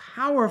 and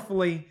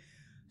powerfully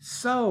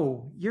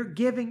so. You're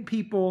giving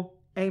people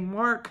a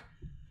mark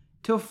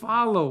to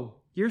follow.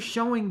 You're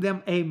showing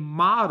them a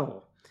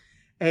model,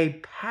 a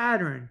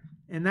pattern,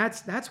 and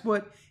that's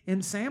what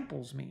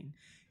ensamples mean.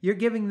 You're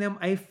giving them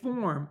a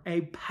form,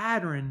 a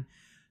pattern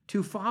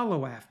to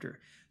follow after.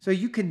 So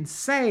you can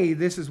say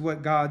this is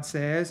what God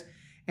says,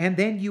 and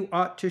then you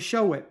ought to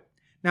show it.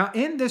 Now,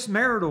 in this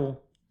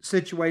marital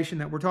situation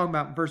that we're talking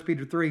about in 1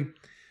 Peter 3,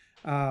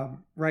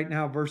 right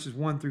now, verses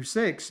 1 through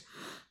 6,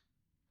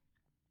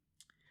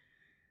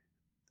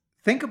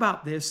 think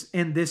about this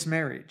in this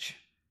marriage.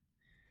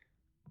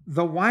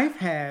 The wife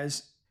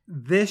has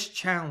this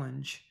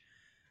challenge.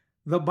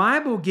 The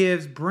Bible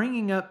gives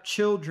bringing up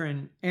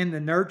children in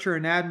the nurture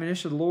and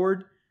admonition of the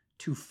Lord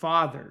to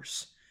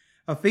fathers.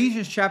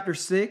 Ephesians chapter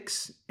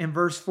 6 and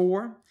verse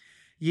 4,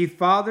 ye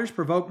fathers,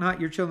 provoke not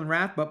your children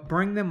wrath, but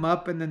bring them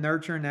up in the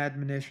nurture and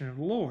admonition of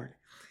the Lord.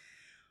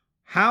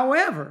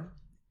 However,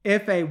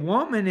 if a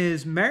woman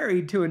is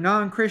married to a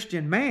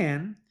non-Christian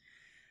man,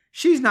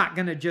 She's not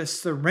going to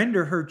just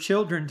surrender her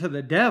children to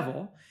the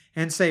devil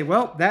and say,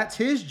 well, that's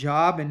his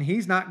job and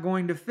he's not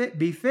going to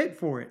be fit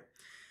for it.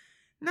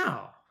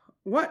 No.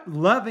 What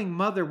loving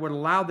mother would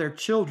allow their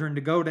children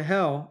to go to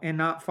hell and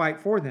not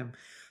fight for them?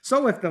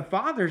 So if the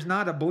father's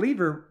not a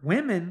believer,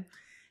 women,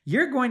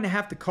 you're going to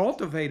have to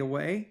cultivate a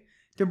way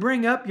to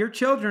bring up your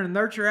children and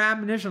nurture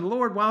admonition of the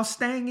Lord while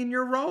staying in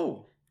your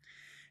role.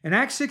 In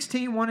Acts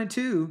 16, 1 and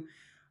 2,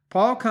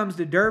 Paul comes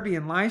to Derbe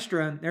and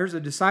Lystra, and there's a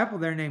disciple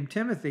there named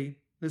Timothy,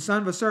 the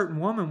son of a certain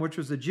woman, which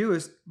was a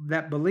Jewess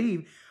that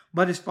believed,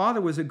 but his father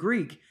was a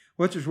Greek,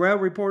 which was well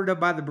reported of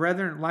by the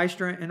brethren at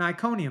Lystra and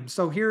Iconium.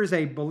 So here is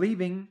a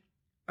believing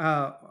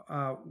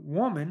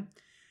woman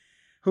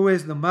who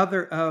is the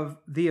mother of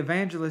the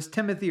evangelist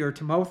Timothy, or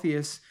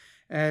Timotheus,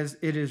 as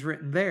it is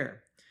written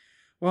there.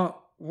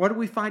 Well, what do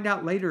we find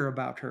out later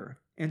about her?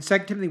 In 2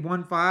 Timothy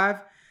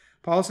 1:5,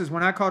 Paul says,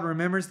 when I call to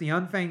remembrance the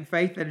unfeigned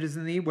faith that is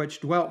in thee, which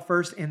dwelt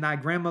first in thy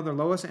grandmother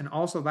Lois and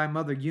also thy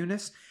mother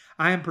Eunice,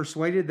 I am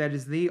persuaded that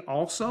is thee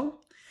also.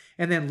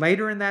 And then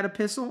later in that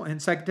epistle, in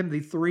 2 Timothy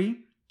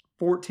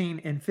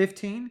 3:14 and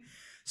 15,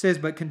 says,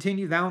 but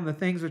continue thou in the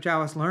things which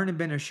thou hast learned and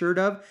been assured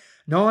of,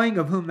 knowing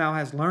of whom thou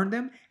hast learned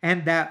them,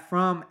 and that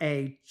from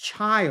a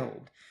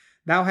child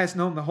thou hast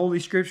known the holy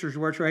scriptures,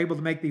 which are able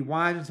to make thee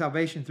wise in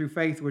salvation through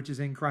faith which is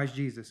in Christ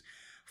Jesus.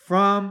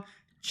 From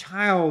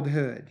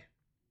childhood,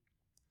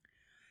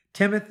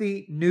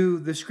 Timothy knew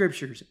the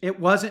scriptures. It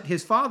wasn't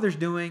his father's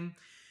doing,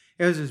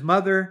 it was his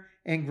mother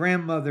and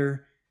grandmother's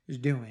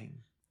doing.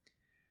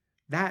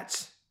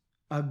 That's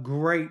a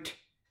great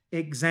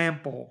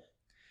example.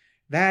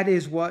 That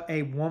is what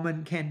a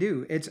woman can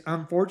do. It's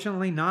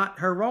unfortunately not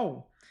her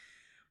role.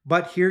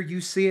 But here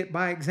you see it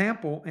by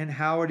example and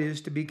how it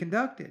is to be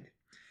conducted.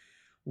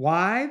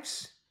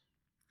 Wives,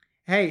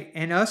 hey,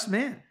 and us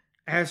men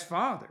as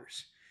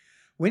fathers,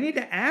 we need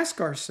to ask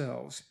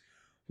ourselves,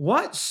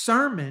 what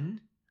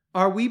sermon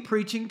are we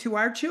preaching to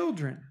our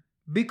children?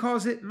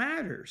 Because it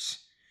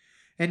matters.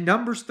 In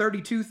Numbers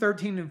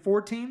 32:13 and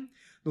 14,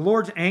 the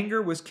Lord's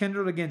anger was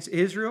kindled against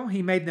Israel.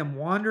 He made them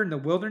wander in the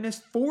wilderness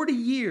 40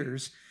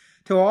 years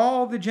till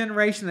all the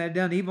generation that had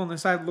done evil in the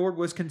sight of the Lord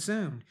was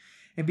consumed.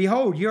 And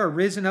behold, you are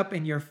risen up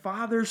in your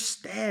father's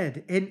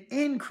stead, an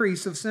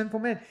increase of sinful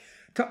men,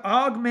 to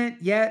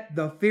augment yet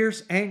the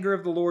fierce anger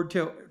of the Lord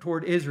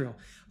toward Israel.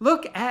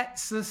 Look at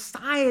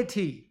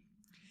society.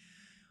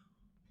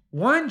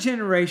 One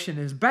generation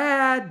is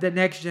bad, the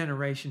next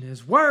generation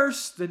is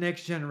worse, the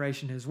next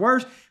generation is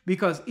worse,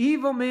 because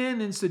evil men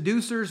and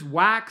seducers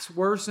wax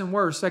worse and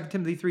worse, 2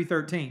 Timothy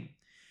 3:13.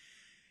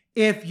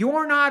 If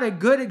you're not a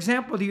good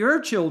example to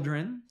your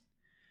children,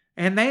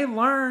 and they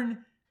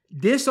learn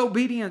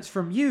disobedience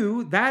from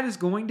you, that is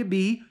going to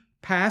be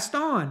passed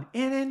on,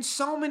 and in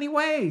so many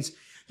ways.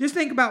 Just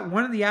think about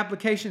one of the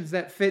applications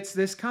that fits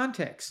this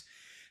context.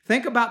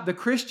 Think about the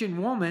Christian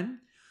woman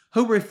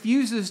who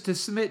refuses to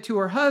submit to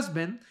her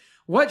husband.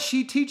 What's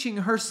she teaching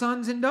her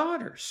sons and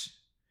daughters?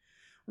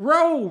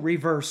 Role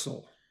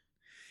reversal.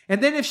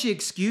 And then if she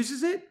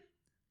excuses it,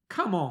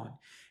 come on.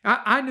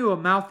 I knew a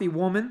mouthy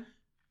woman,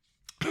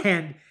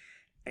 and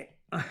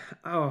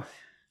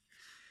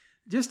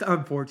just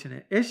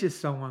unfortunate. It's just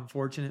so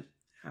unfortunate.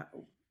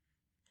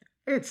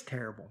 It's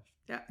terrible.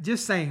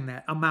 Just saying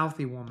that, a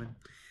mouthy woman.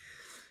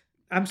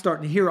 I'm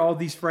starting to hear all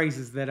these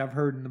phrases that I've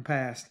heard in the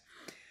past.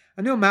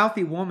 I knew a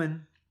mouthy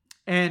woman,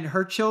 and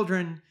her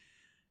children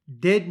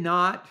do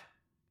not,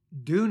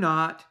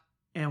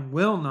 and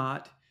will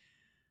not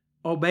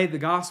obey the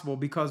gospel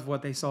because of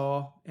what they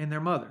saw in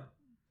their mother.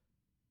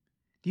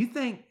 Do you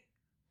think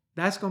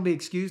that's going to be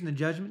excused in the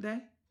judgment day?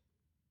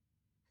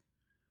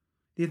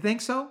 Do you think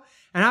so?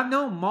 And I've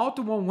known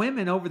multiple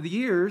women over the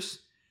years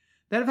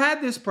that have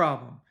had this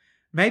problem.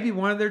 Maybe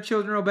one of their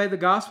children obeyed the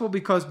gospel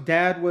because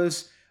dad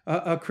was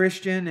a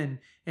Christian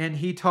and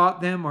he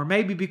taught them, or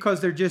maybe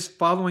because they're just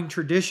following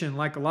tradition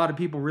like a lot of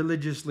people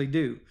religiously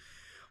do.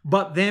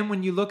 But then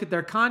when you look at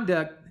their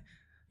conduct,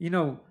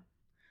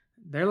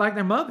 they're like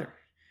their mother.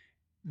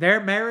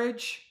 Their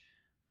marriage,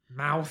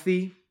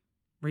 mouthy,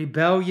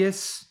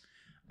 rebellious.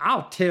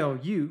 I'll tell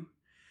you.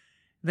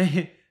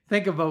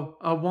 Think of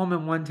a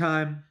woman one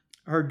time,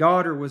 her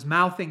daughter was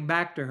mouthing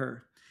back to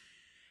her.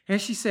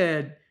 And she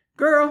said,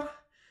 "Girl,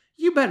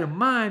 you better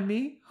mind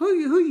me. Who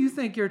you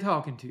think you're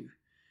talking to?"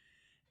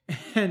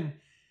 And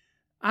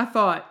I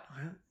thought,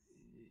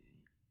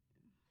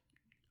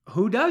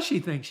 who does she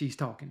think she's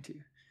talking to?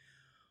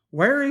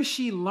 Where is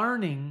she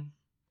learning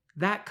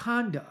that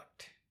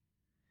conduct?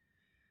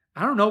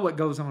 I don't know what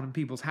goes on in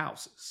people's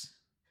houses,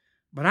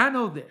 but I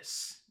know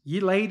this.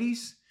 You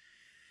ladies,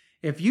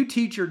 if you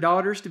teach your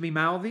daughters to be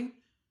mouthy,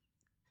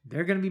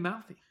 they're going to be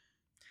mouthy.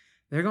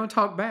 They're going to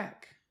talk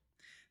back.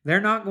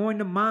 They're not going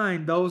to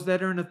mind those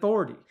that are in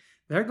authority.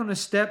 They're going to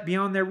step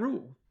beyond their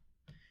rule.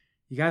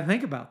 You got to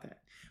think about that.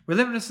 We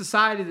live in a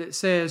society that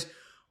says,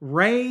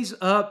 raise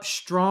up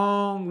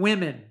strong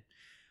women.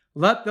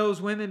 Let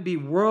those women be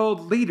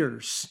world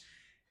leaders.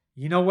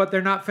 You know what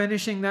they're not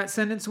finishing that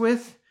sentence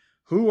with?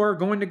 Who are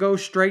going to go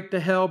straight to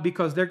hell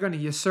because they're going to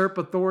usurp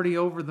authority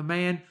over the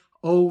man.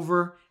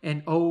 over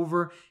and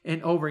over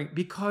and over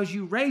because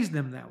you raised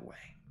them that way.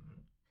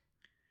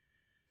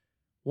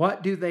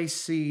 What do they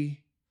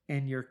see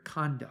in your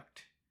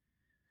conduct?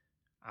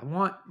 I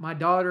want my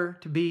daughter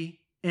to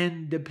be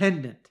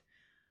independent.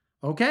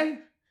 Okay?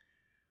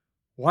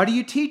 What are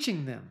you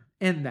teaching them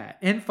in that?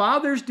 And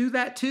fathers do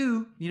that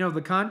too. You know,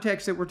 the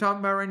context that we're talking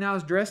about right now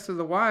is dressed to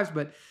the wives,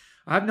 but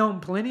I've known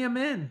plenty of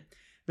men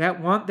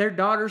that want their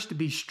daughters to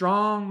be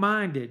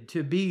strong-minded,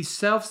 to be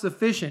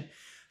self-sufficient.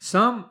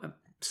 Some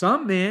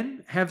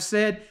men have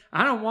said,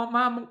 I don't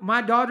want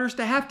my daughters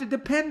to have to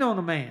depend on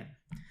a man.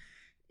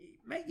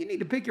 Man, you need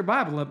to pick your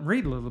Bible up and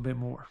read a little bit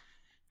more.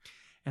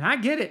 And I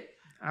get it.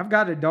 I've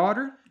got a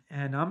daughter,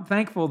 and I'm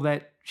thankful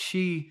that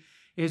she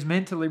is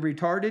mentally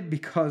retarded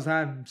because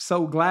I'm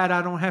so glad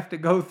I don't have to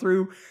go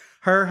through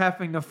her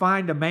having to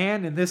find a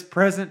man in this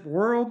present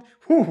world.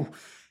 Whew.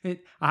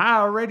 I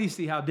already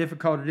see how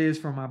difficult it is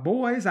for my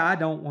boys. I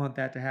don't want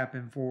that to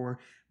happen for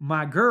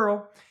my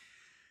girl.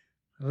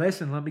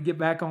 Listen, let me get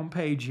back on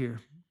page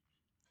here.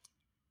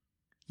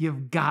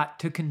 You've got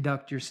to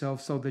conduct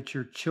yourself so that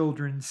your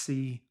children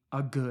see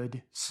a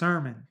good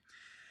sermon.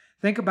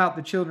 Think about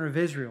the children of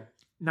Israel,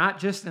 not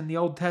just in the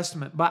Old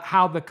Testament, but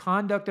how the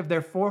conduct of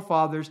their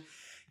forefathers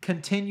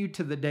continued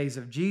to the days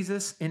of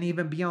Jesus and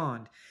even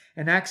beyond.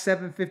 In Acts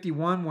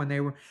 7:51, when they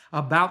were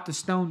about to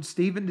stone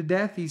Stephen to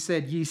death, he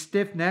said, "Ye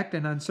stiff-necked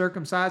and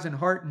uncircumcised in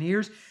heart and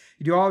ears,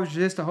 you do always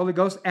resist the Holy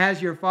Ghost,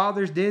 as your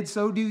fathers did,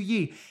 so do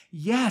ye."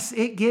 Yes,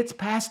 it gets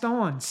passed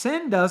on.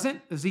 Sin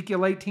doesn't,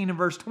 Ezekiel 18 and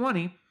verse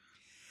 20,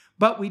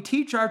 but we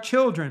teach our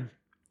children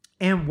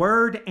in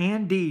word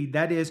and deed,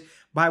 that is,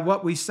 by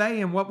what we say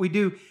and what we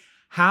do,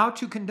 how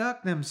to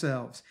conduct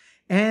themselves.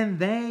 And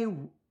they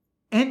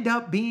end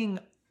up being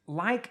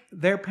like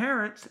their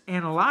parents,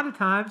 and a lot of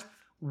times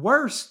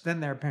worse than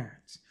their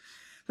parents.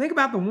 Think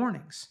about the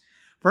warnings.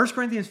 1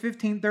 Corinthians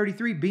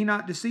 15:33, be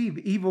not deceived,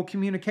 evil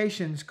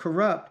communications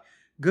corrupt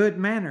good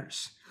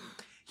manners.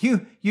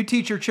 You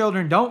teach your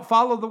children, don't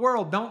follow the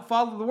world, don't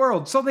follow the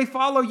world. So they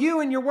follow you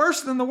and you're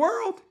worse than the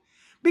world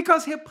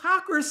because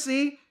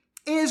hypocrisy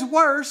is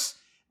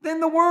worse than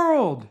the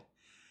world.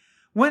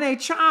 When a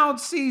child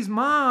sees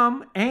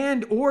mom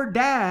and or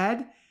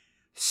dad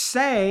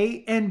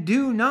say and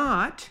do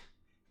not,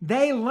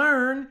 they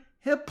learn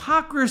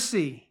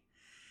hypocrisy.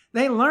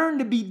 They learn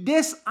to be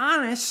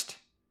dishonest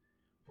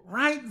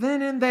right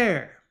then and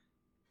there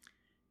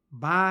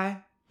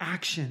by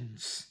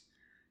actions.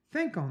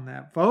 Think on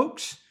that,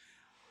 folks.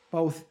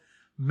 Both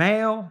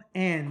male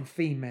and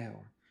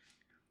female.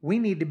 We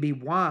need to be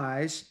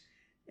wise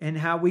in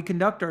how we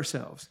conduct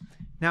ourselves.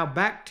 Now,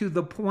 back to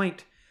the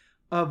point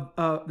of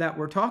that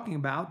we're talking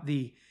about,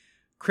 the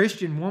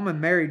Christian woman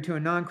married to a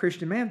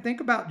non-Christian man. Think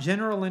about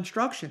general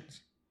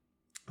instructions.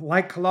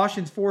 Like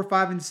Colossians 4,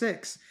 5, and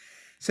 6.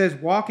 Says,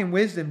 walk in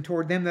wisdom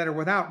toward them that are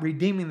without,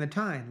 redeeming the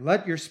time.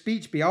 Let your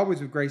speech be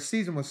always with grace,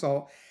 seasoned with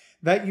salt,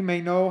 that you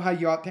may know how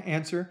you ought to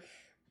answer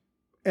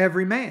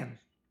every man.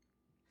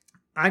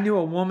 I knew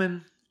a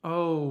woman,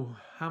 how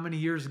many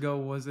years ago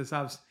was this?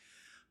 I was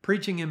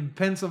preaching in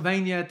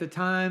Pennsylvania at the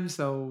time,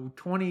 so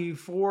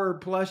 24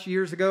 plus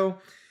years ago,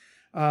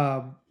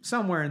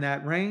 somewhere in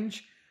that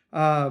range.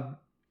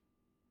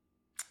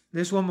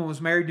 This woman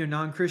was married to a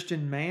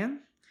non-Christian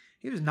man.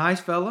 He was a nice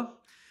fella.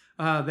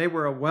 They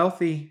were a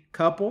wealthy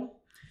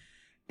couple.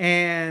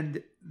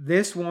 And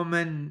this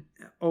woman,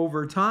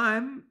 over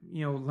time,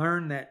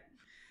 learned that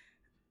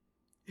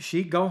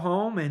she'd go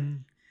home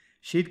and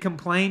she'd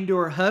complain to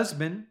her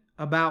husband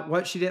about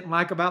what she didn't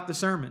like about the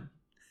sermon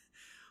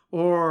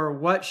or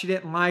what she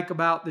didn't like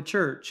about the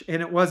church.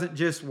 And it wasn't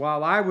just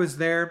while I was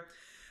there.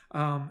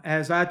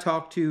 As I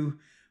talked to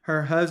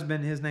her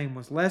husband, his name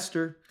was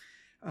Lester,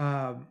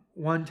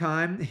 one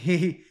time,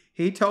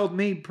 he told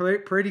me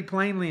pretty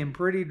plainly and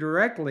pretty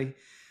directly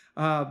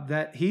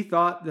that he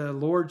thought the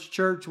Lord's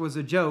church was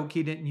a joke.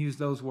 He didn't use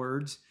those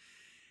words.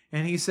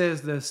 And he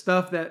says the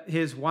stuff that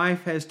his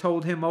wife has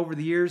told him over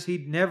the years,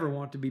 he'd never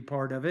want to be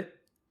part of it.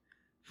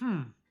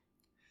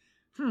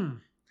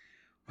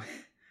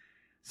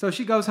 So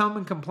she goes home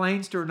and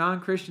complains to her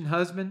non-Christian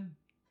husband.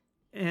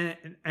 And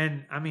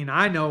I mean,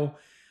 I know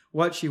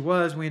what she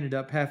was. We ended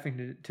up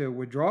having to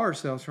withdraw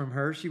ourselves from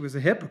her. She was a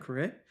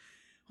hypocrite.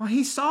 Well,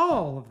 he saw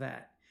all of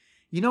that.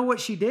 You know what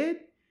she did?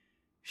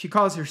 She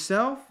caused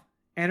herself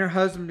and her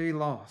husband to be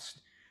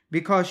lost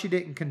because she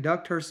didn't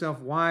conduct herself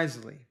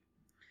wisely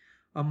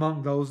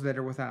among those that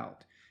are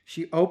without.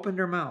 She opened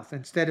her mouth.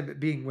 Instead of it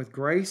being with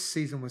grace,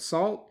 seasoned with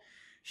salt,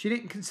 she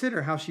didn't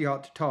consider how she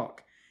ought to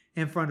talk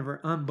in front of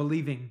her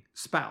unbelieving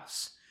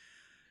spouse.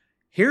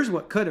 Here's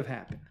what could have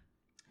happened,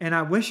 and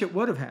I wish it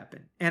would have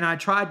happened, and I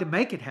tried to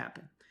make it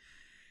happen.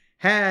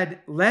 Had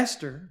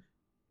Lester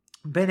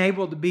been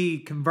able to be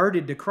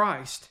converted to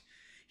Christ,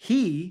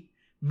 he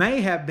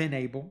may have been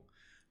able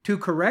to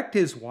correct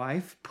his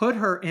wife, put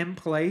her in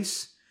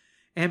place,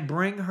 and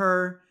bring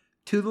her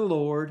to the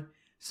Lord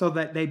so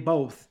that they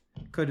both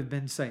could have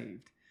been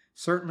saved.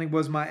 Certainly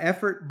was my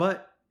effort,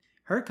 but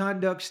her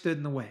conduct stood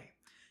in the way.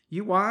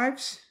 You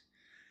wives,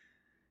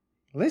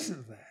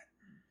 listen to that.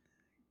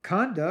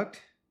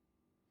 Conduct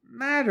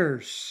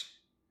matters.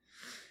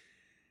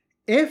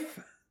 If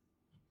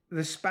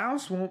the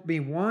spouse won't be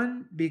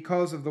won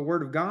because of the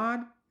word of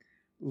God,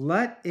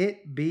 let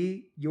it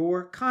be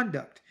your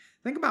conduct.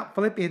 Think about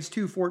Philippians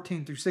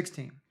 2:14 through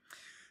 16.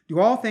 Do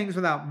all things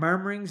without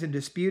murmurings and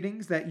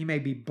disputings, that you may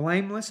be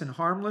blameless and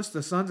harmless,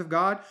 the sons of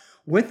God,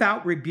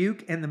 without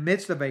rebuke in the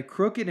midst of a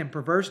crooked and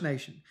perverse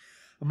nation,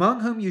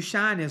 among whom you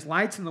shine as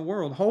lights in the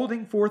world,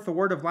 holding forth the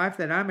word of life,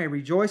 that I may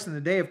rejoice in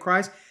the day of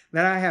Christ,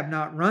 that I have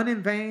not run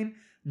in vain,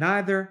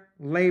 neither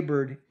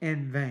labored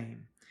in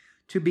vain.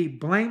 To be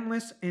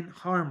blameless and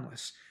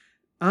harmless,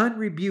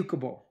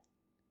 unrebukable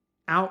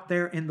out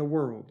there in the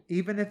world,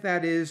 even if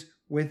that is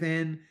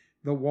within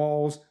the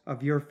walls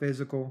of your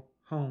physical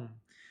home.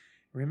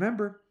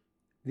 Remember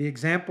the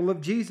example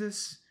of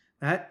Jesus,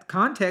 that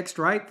context,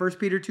 right? 1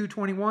 Peter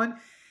 2:21,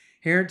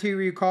 hereunto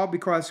you are called,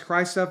 because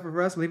Christ suffered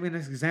for us, leaving an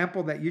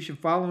example that you should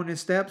follow in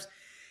his steps.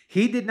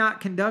 He did not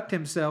conduct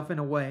himself in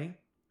a way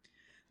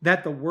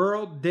that the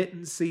world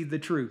didn't see the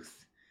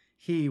truth.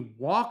 He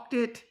walked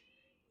it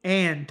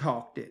and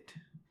talked it.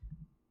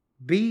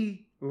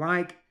 Be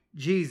like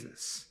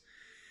Jesus.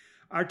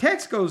 Our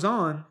text goes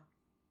on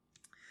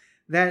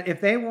that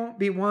if they won't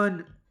be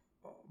won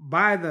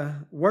by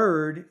the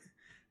word,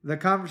 the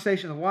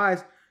conversation of the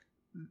wise,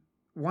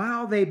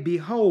 while they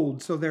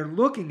behold, so they're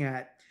looking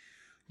at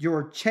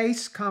your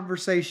chaste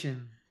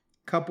conversation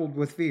coupled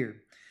with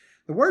fear.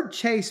 The word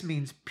chaste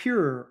means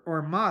pure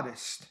or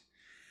modest.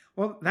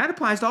 Well, that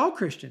applies to all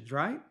Christians,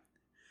 right?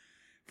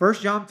 1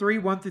 John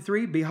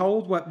 3:1-3,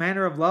 behold, what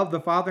manner of love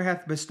the Father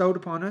hath bestowed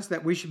upon us,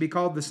 that we should be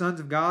called the sons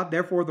of God.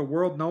 Therefore the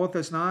world knoweth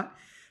us not,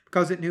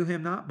 because it knew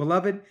him not.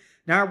 Beloved,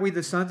 now are we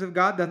the sons of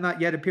God, doth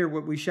not yet appear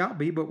what we shall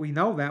be, but we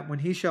know that when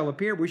he shall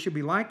appear, we shall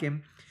be like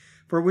him,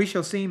 for we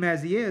shall see him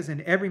as he is.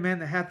 And every man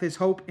that hath his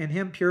hope in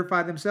him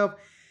purify himself,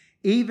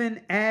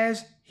 even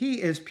as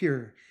he is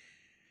pure.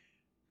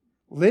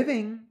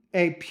 Living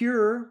a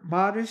pure,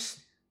 modest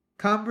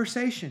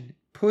conversation,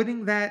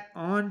 putting that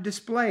on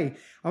display.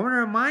 I want to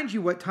remind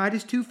you what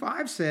Titus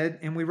 2:5 said,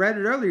 and we read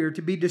it earlier,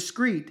 to be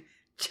discreet,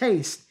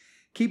 chaste,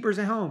 keepers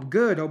at home,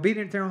 good,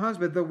 obedient to their own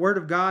husband, the word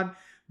of God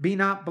be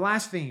not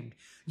blasphemed.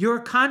 Your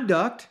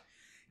conduct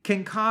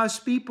can cause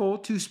people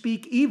to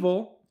speak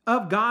evil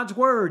of God's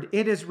word.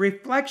 It is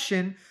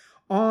reflection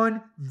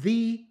on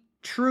the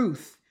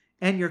truth,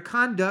 and your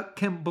conduct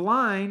can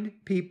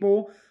blind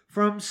people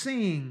from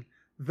seeing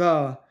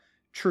the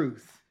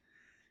truth.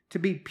 To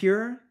be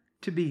pure,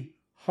 to be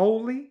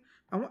holy.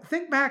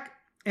 Think back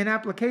in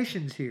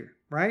applications here,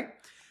 right?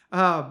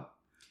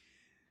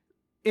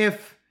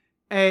 If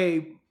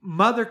a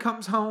mother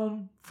comes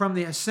home from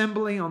the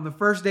assembly on the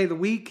first day of the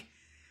week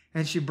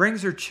and she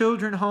brings her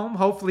children home,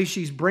 hopefully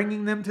she's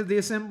bringing them to the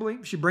assembly.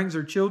 She brings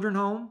her children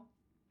home.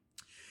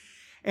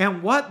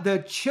 And what the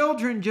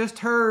children just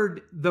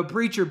heard the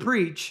preacher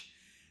preach,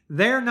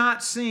 they're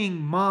not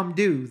seeing mom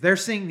do. They're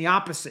seeing the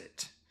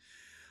opposite.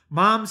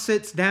 Mom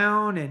sits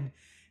down and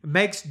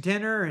makes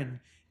dinner, and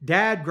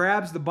dad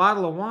grabs the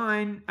bottle of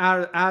wine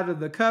out of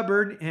the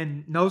cupboard,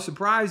 and no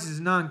surprise, is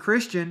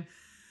non-Christian,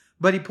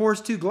 but he pours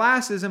 2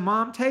 glasses and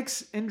mom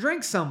takes and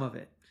drinks some of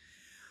it.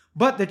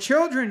 But the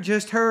children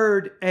just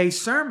heard a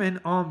sermon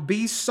on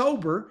be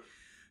sober,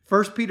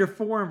 1 Peter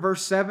 4 and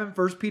verse 7,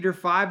 1 Peter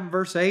 5 and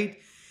verse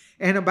 8,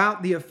 and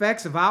about the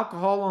effects of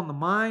alcohol on the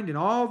mind and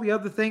all the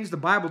other things the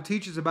Bible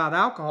teaches about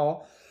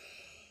alcohol.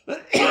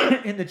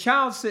 And the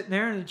child's sitting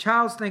there, and the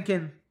child's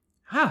thinking,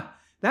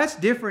 that's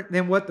different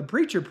than what the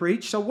preacher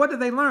preached. So what do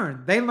they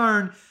learn? They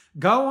learn,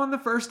 go on the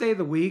first day of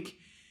the week,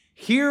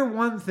 hear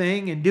one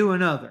thing and do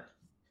another.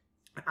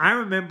 I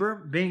remember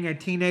being a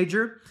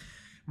teenager,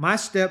 my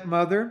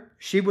stepmother,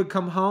 she would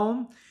come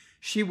home,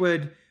 she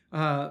would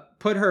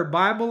put her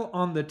Bible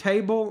on the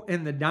table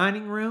in the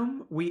dining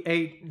room. We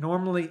ate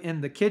normally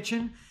in the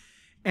kitchen.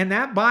 And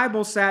that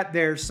Bible sat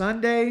there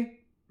Sunday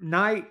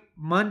night,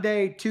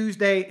 Monday,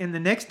 Tuesday, and the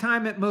next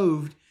time it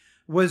moved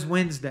was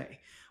Wednesday.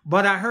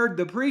 But I heard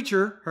the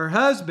preacher, her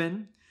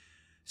husband,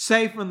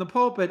 say from the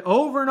pulpit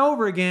over and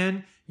over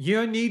again,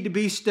 you need to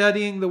be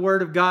studying the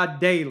Word of God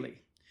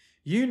daily.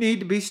 You need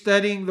to be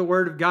studying the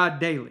Word of God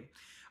daily.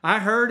 I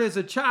heard as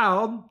a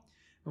child,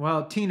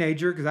 well,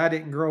 teenager, because I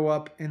didn't grow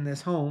up in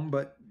this home,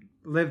 but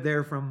lived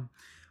there from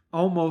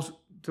almost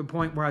to the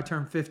point where I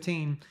turned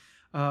 15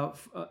 and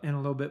a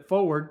little bit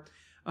forward.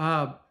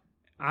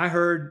 I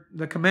heard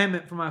the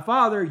commandment from my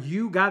father,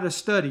 you got to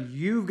study,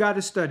 you've got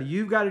to study,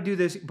 you've got to do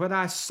this. But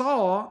I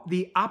saw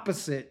the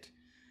opposite.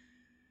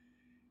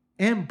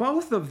 And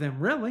both of them,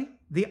 really,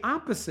 the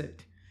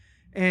opposite.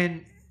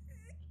 And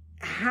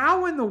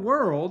how in the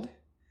world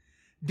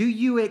do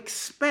you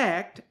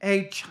expect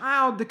a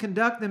child to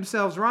conduct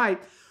themselves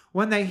right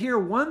when they hear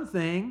one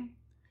thing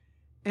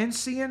and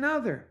see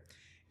another?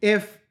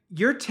 If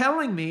you're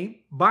telling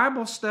me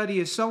Bible study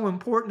is so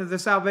important to the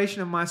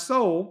salvation of my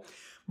soul,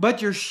 but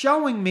you're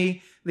showing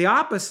me the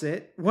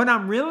opposite, what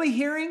I'm really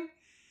hearing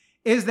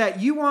is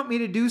that you want me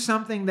to do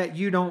something that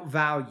you don't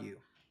value.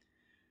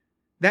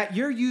 That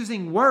you're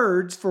using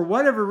words for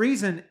whatever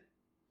reason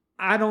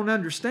I don't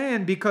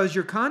understand because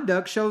your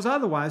conduct shows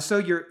otherwise. So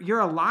you're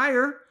a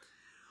liar,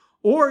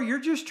 or you're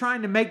just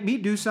trying to make me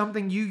do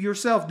something you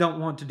yourself don't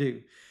want to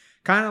do.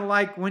 Kind of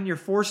like when you're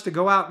forced to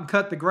go out and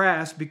cut the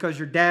grass because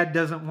your dad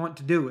doesn't want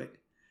to do it,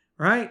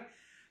 right?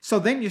 So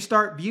then you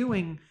start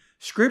viewing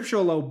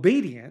scriptural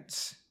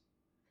obedience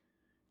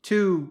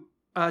to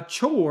a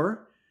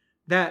chore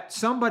that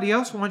somebody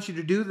else wants you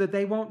to do that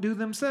they won't do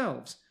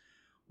themselves.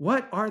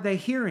 What are they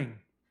hearing?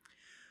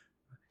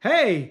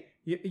 Hey,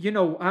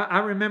 I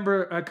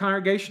remember a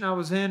congregation I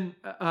was in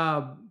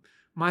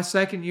my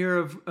second year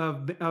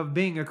of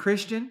being a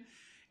Christian,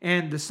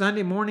 and the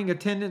Sunday morning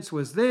attendance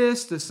was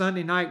this, the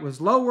Sunday night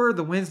was lower,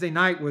 the Wednesday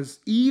night was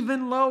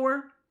even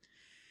lower.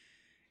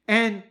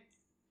 And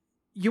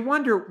you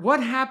wonder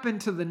what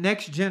happened to the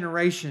next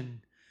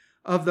generation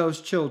of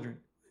those children.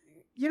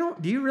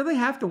 Do you really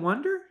have to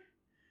wonder?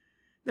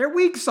 They're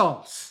weak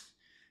sauce.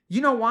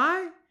 You know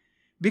why?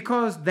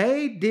 Because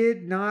they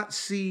did not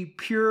see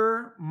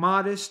pure,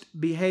 modest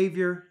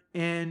behavior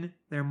in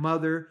their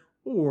mother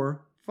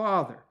or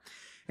father.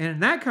 And in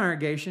that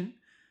congregation,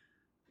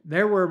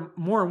 there were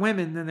more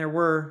women than there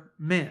were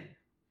men.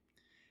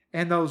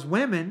 And those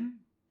women,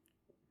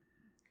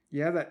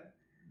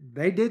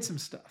 they did some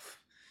stuff.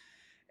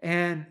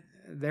 And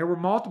there were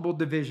multiple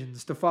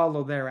divisions to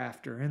follow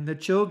thereafter. And the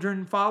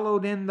children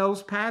followed in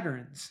those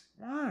patterns.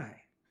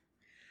 Why?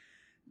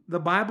 The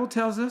Bible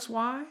tells us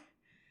why.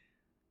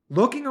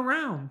 Looking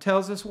around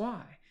tells us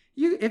why.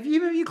 If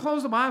you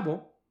close the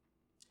Bible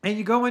and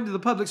you go into the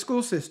public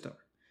school system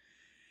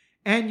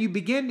and you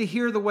begin to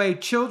hear the way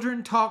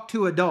children talk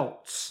to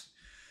adults,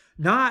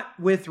 not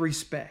with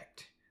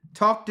respect.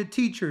 Talk to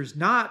teachers,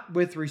 not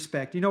with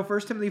respect.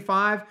 1 Timothy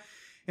 5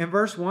 and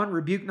verse 1,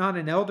 rebuke not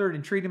an elder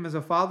and treat him as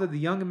a father, the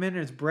younger men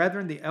as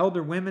brethren, the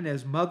elder women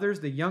as mothers,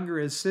 the younger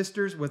as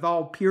sisters with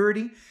all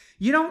purity.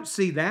 You don't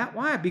see that.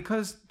 Why?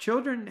 Because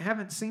children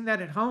haven't seen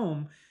that at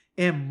home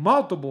in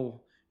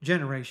multiple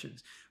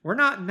generations. We're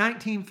not in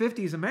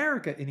 1950s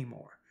America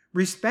anymore.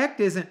 Respect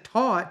isn't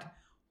taught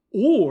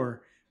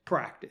or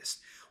practiced.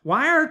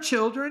 Why are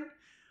children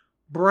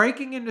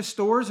breaking into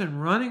stores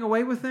and running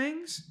away with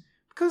things?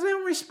 Because they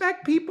don't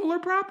respect people or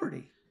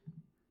property.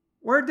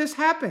 Where'd this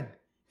happen?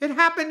 It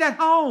happened at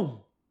home.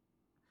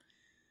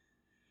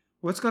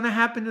 What's going to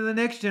happen to the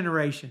next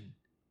generation?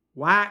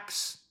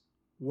 Wax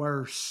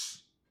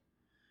worse.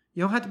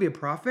 You don't have to be a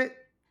prophet.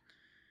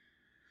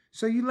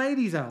 So you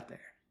ladies out there,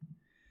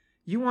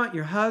 you want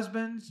your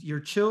husbands,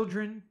 your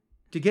children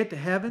to get to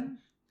heaven?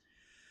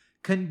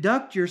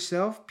 Conduct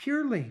yourself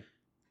purely,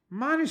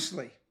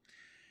 modestly.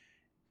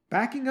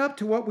 Backing up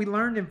to what we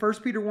learned in 1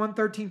 Peter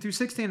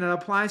 1:13-16, it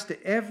applies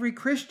to every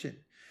Christian.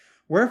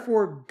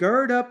 Wherefore,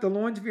 gird up the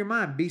loins of your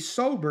mind, be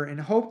sober, and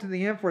hope to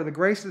the end for the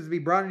grace that is to be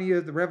brought into you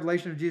at the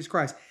revelation of Jesus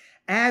Christ.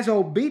 As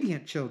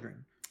obedient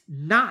children,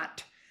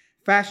 not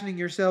fashioning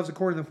yourselves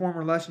according to the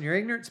former lust in your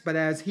ignorance, but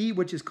as he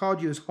which has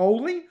called you is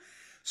holy,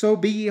 so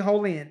be ye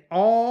holy in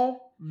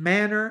all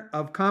manner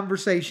of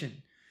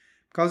conversation.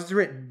 Because it's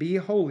written, be ye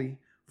holy,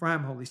 for I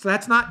am holy. So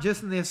that's not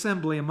just in the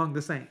assembly among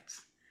the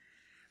saints.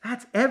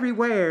 That's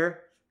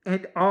everywhere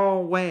and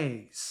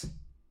always.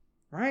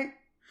 Right?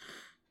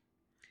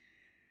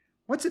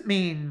 What's it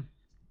mean,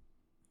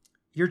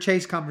 your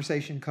chaste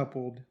conversation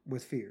coupled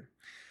with fear?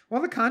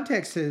 Well, the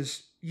context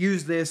has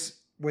used this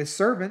with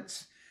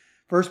servants.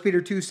 1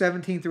 Peter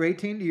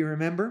 2:17-18, do you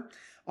remember?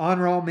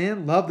 Honor all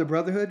men, love the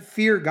brotherhood,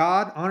 fear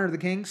God, honor the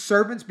king.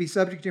 Servants, be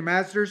subject to your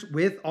masters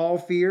with all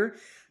fear,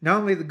 not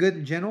only the good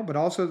and gentle, but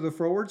also the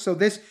froward. So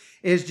this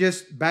is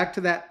just back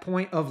to that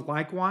point of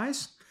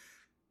likewise.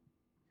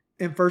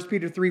 In 1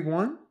 Peter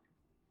 3:1,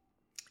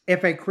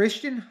 if a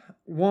Christian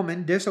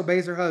woman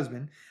disobeys her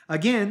husband,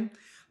 again,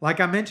 like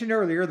I mentioned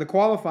earlier, the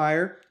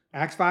qualifier,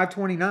 Acts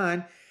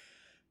 5:29,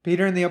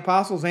 Peter and the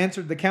apostles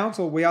answered the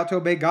council, we ought to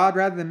obey God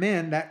rather than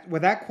men.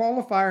 With that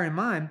qualifier in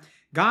mind,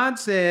 God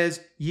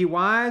says, ye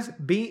wives,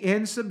 be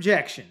in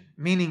subjection,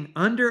 meaning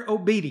under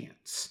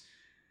obedience,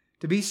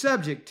 to be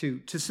subject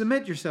to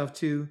submit yourself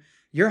to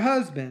your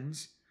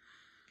husbands.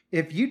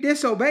 If you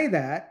disobey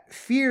that,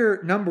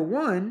 fear number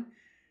one,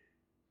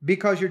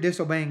 because you're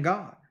disobeying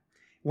God.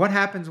 What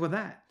happens with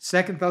that?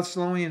 2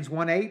 Thessalonians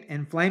 1:8,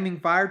 and flaming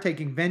fire,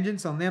 taking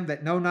vengeance on them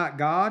that know not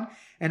God,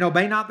 and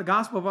obey not the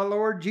gospel of our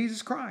Lord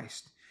Jesus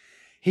Christ.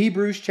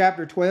 Hebrews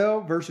chapter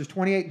 12, verses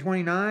 28 and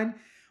 29,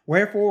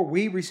 wherefore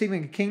we,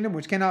 receiving a kingdom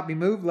which cannot be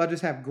moved, let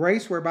us have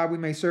grace whereby we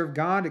may serve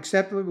God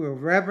acceptably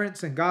with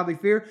reverence and godly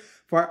fear,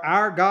 for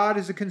our God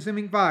is a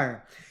consuming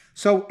fire.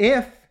 So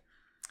if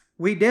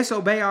we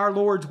disobey our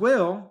Lord's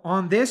will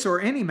on this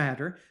or any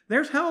matter,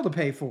 there's hell to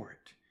pay for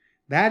it.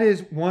 That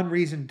is one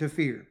reason to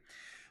fear.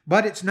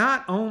 But it's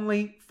not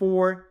only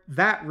for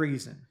that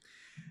reason.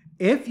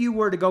 If you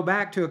were to go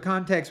back to a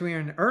context we were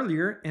in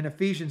earlier, in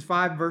Ephesians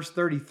 5, verse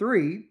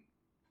 33,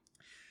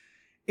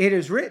 it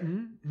is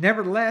written,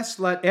 nevertheless,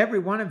 let every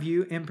one of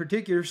you in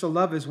particular so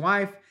love his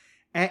wife,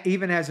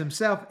 even as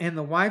himself, and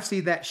the wife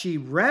see that she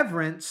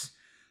reverence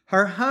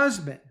her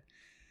husband.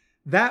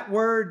 That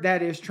word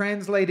that is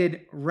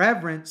translated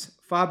reverence,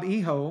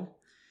 fabiho,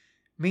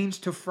 means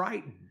to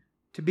frighten,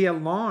 to be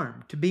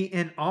alarmed, to be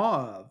in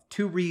awe of,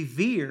 to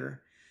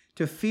revere,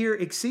 to fear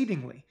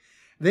exceedingly.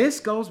 This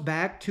goes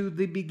back to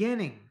the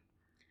beginning.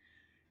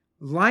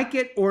 Like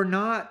it or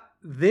not,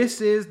 this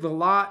is the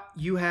lot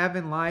you have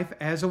in life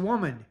as a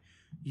woman.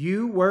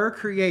 You were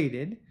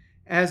created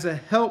as a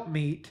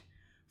helpmeet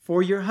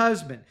for your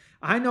husband.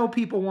 I know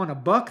people want to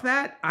buck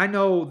that. I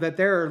know that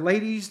there are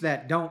ladies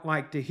that don't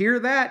like to hear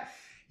that.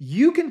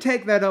 You can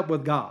take that up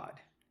with God.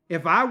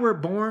 If I were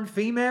born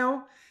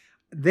female,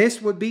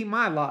 this would be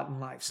my lot in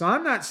life. So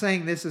I'm not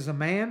saying this is a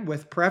man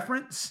with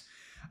preference.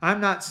 I'm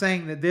not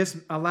saying that this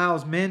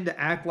allows men to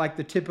act like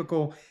the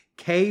typical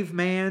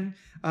caveman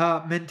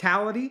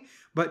mentality.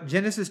 But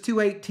Genesis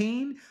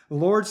 2:18, the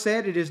Lord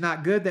said, "It is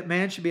not good that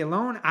man should be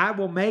alone. I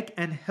will make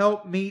an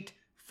helpmeet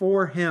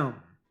for him."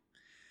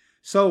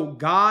 So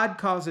God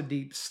caused a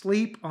deep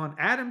sleep on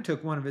Adam,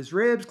 took one of his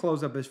ribs,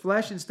 closed up his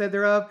flesh instead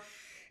thereof,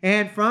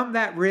 and from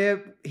that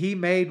rib he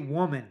made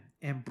woman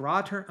and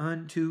brought her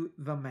unto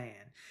the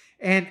man.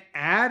 And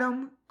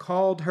Adam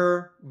called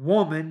her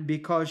woman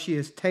because she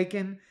is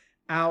taken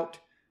out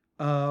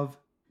of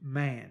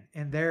man.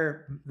 And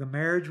there the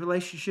marriage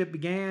relationship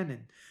began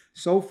and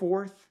so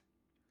forth.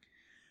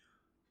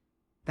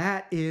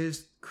 That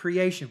is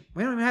creation.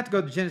 We don't even have to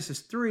go to Genesis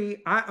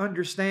 3. I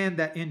understand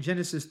that in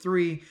Genesis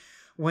 3,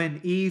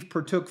 when Eve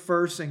partook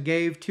first and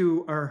gave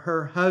to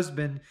her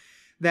husband,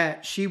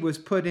 that she was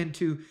put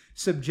into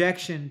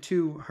subjection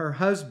to her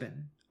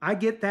husband. I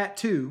get that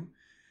too.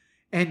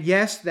 And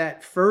yes,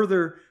 that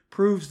further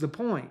proves the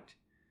point.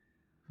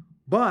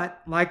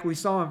 But like we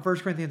saw in 1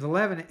 Corinthians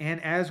 11,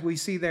 and as we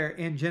see there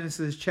in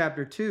Genesis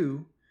chapter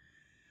 2,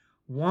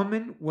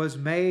 woman was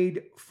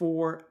made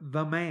for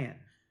the man.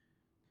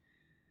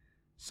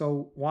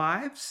 So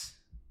wives,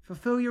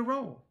 fulfill your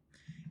role.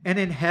 And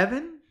in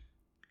heaven,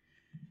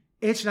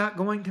 it's not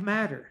going to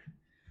matter.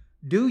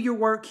 Do your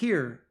work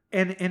here.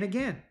 And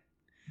again,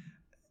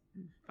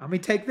 let me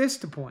take this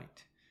to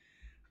point.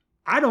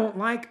 I don't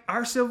like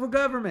our civil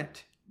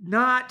government.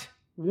 Not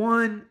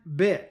one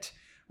bit.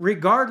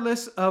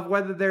 Regardless of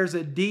whether there's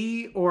a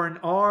D or an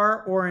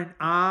R or an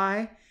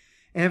I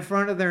in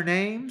front of their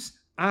names,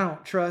 I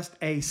don't trust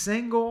a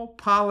single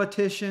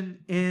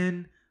politician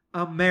in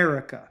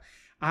America.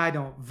 I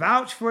don't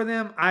vouch for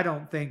them. I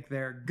don't think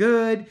they're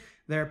good.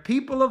 They're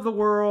people of the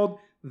world.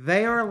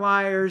 They are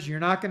liars.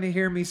 You're not going to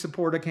hear me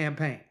support a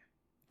campaign.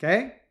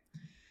 Okay?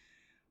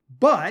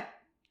 But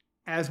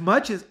as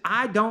much as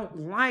I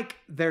don't like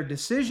their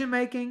decision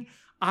making,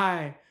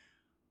 I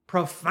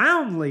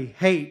profoundly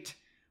hate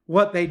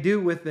what they do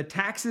with the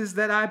taxes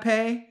that I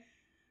pay.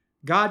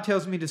 God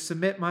tells me to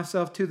submit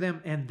myself to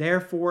them, and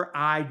therefore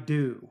I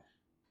do.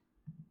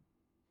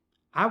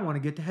 I want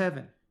to get to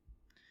heaven.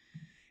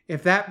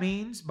 If that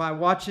means by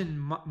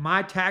watching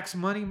my tax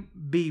money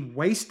be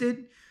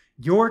wasted,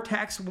 your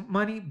tax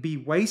money be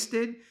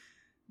wasted,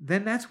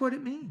 then that's what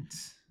it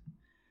means.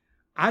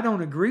 I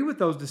don't agree with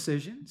those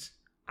decisions.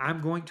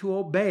 I'm going to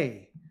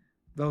obey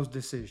those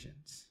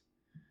decisions.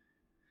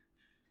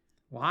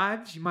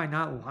 Wives, you might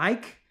not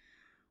like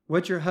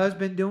what your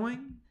husband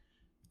doing.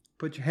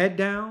 Put your head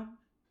down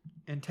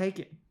and take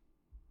it.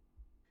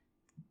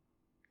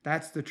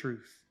 That's the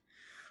truth.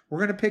 We're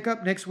going to pick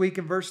up next week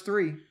in verse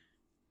 3.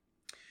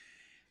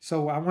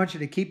 So I want you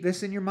to keep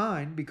this in your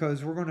mind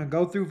because we're going to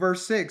go through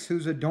verse 6.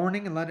 Whose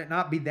adorning, and let it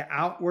not be the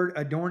outward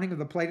adorning of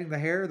the plaiting of the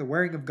hair, the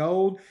wearing of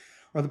gold,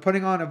 or the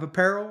putting on of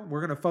apparel.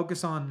 We're going to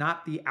focus on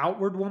not the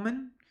outward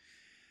woman.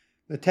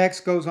 The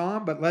text goes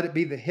on, but let it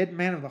be the hidden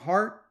man of the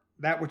heart,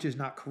 that which is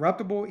not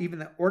corruptible, even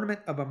the ornament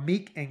of a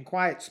meek and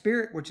quiet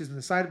spirit, which is in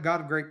the sight of God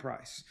of great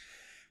price.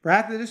 For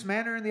after this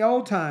manner in the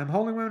old time,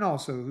 holy women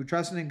also, who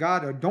trusted in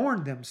God,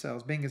 adorned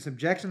themselves, being in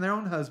subjection to their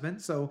own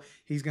husbands. So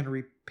he's going to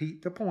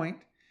repeat the point.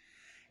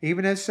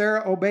 Even as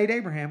Sarah obeyed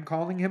Abraham,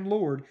 calling him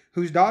Lord,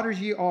 whose daughters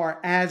ye are,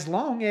 as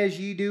long as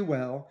ye do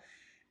well,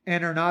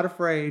 and are not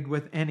afraid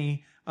with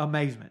any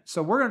amazement.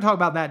 So we're going to talk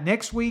about that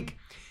next week.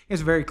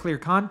 It's a very clear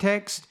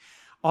context.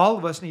 All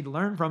of us need to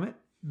learn from it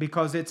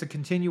because it's a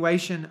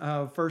continuation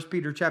of 1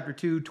 Peter chapter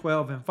 2,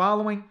 12 and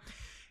following,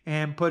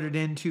 and put it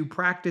into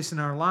practice in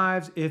our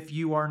lives if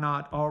you are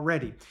not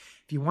already.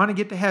 If you want to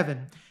get to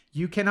heaven,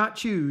 you cannot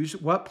choose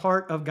what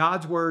part of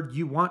God's word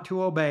you want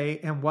to obey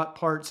and what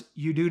parts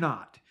you do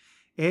not.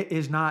 It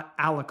is not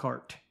a la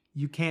carte.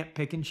 You can't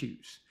pick and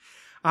choose.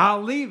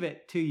 I'll leave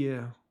it to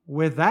you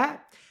with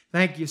that.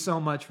 Thank you so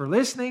much for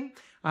listening.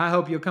 I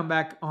hope you'll come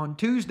back on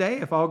Tuesday.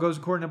 If all goes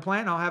according to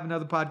plan, I'll have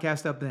another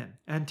podcast up then.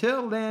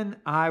 Until then,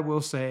 I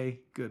will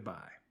say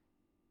goodbye.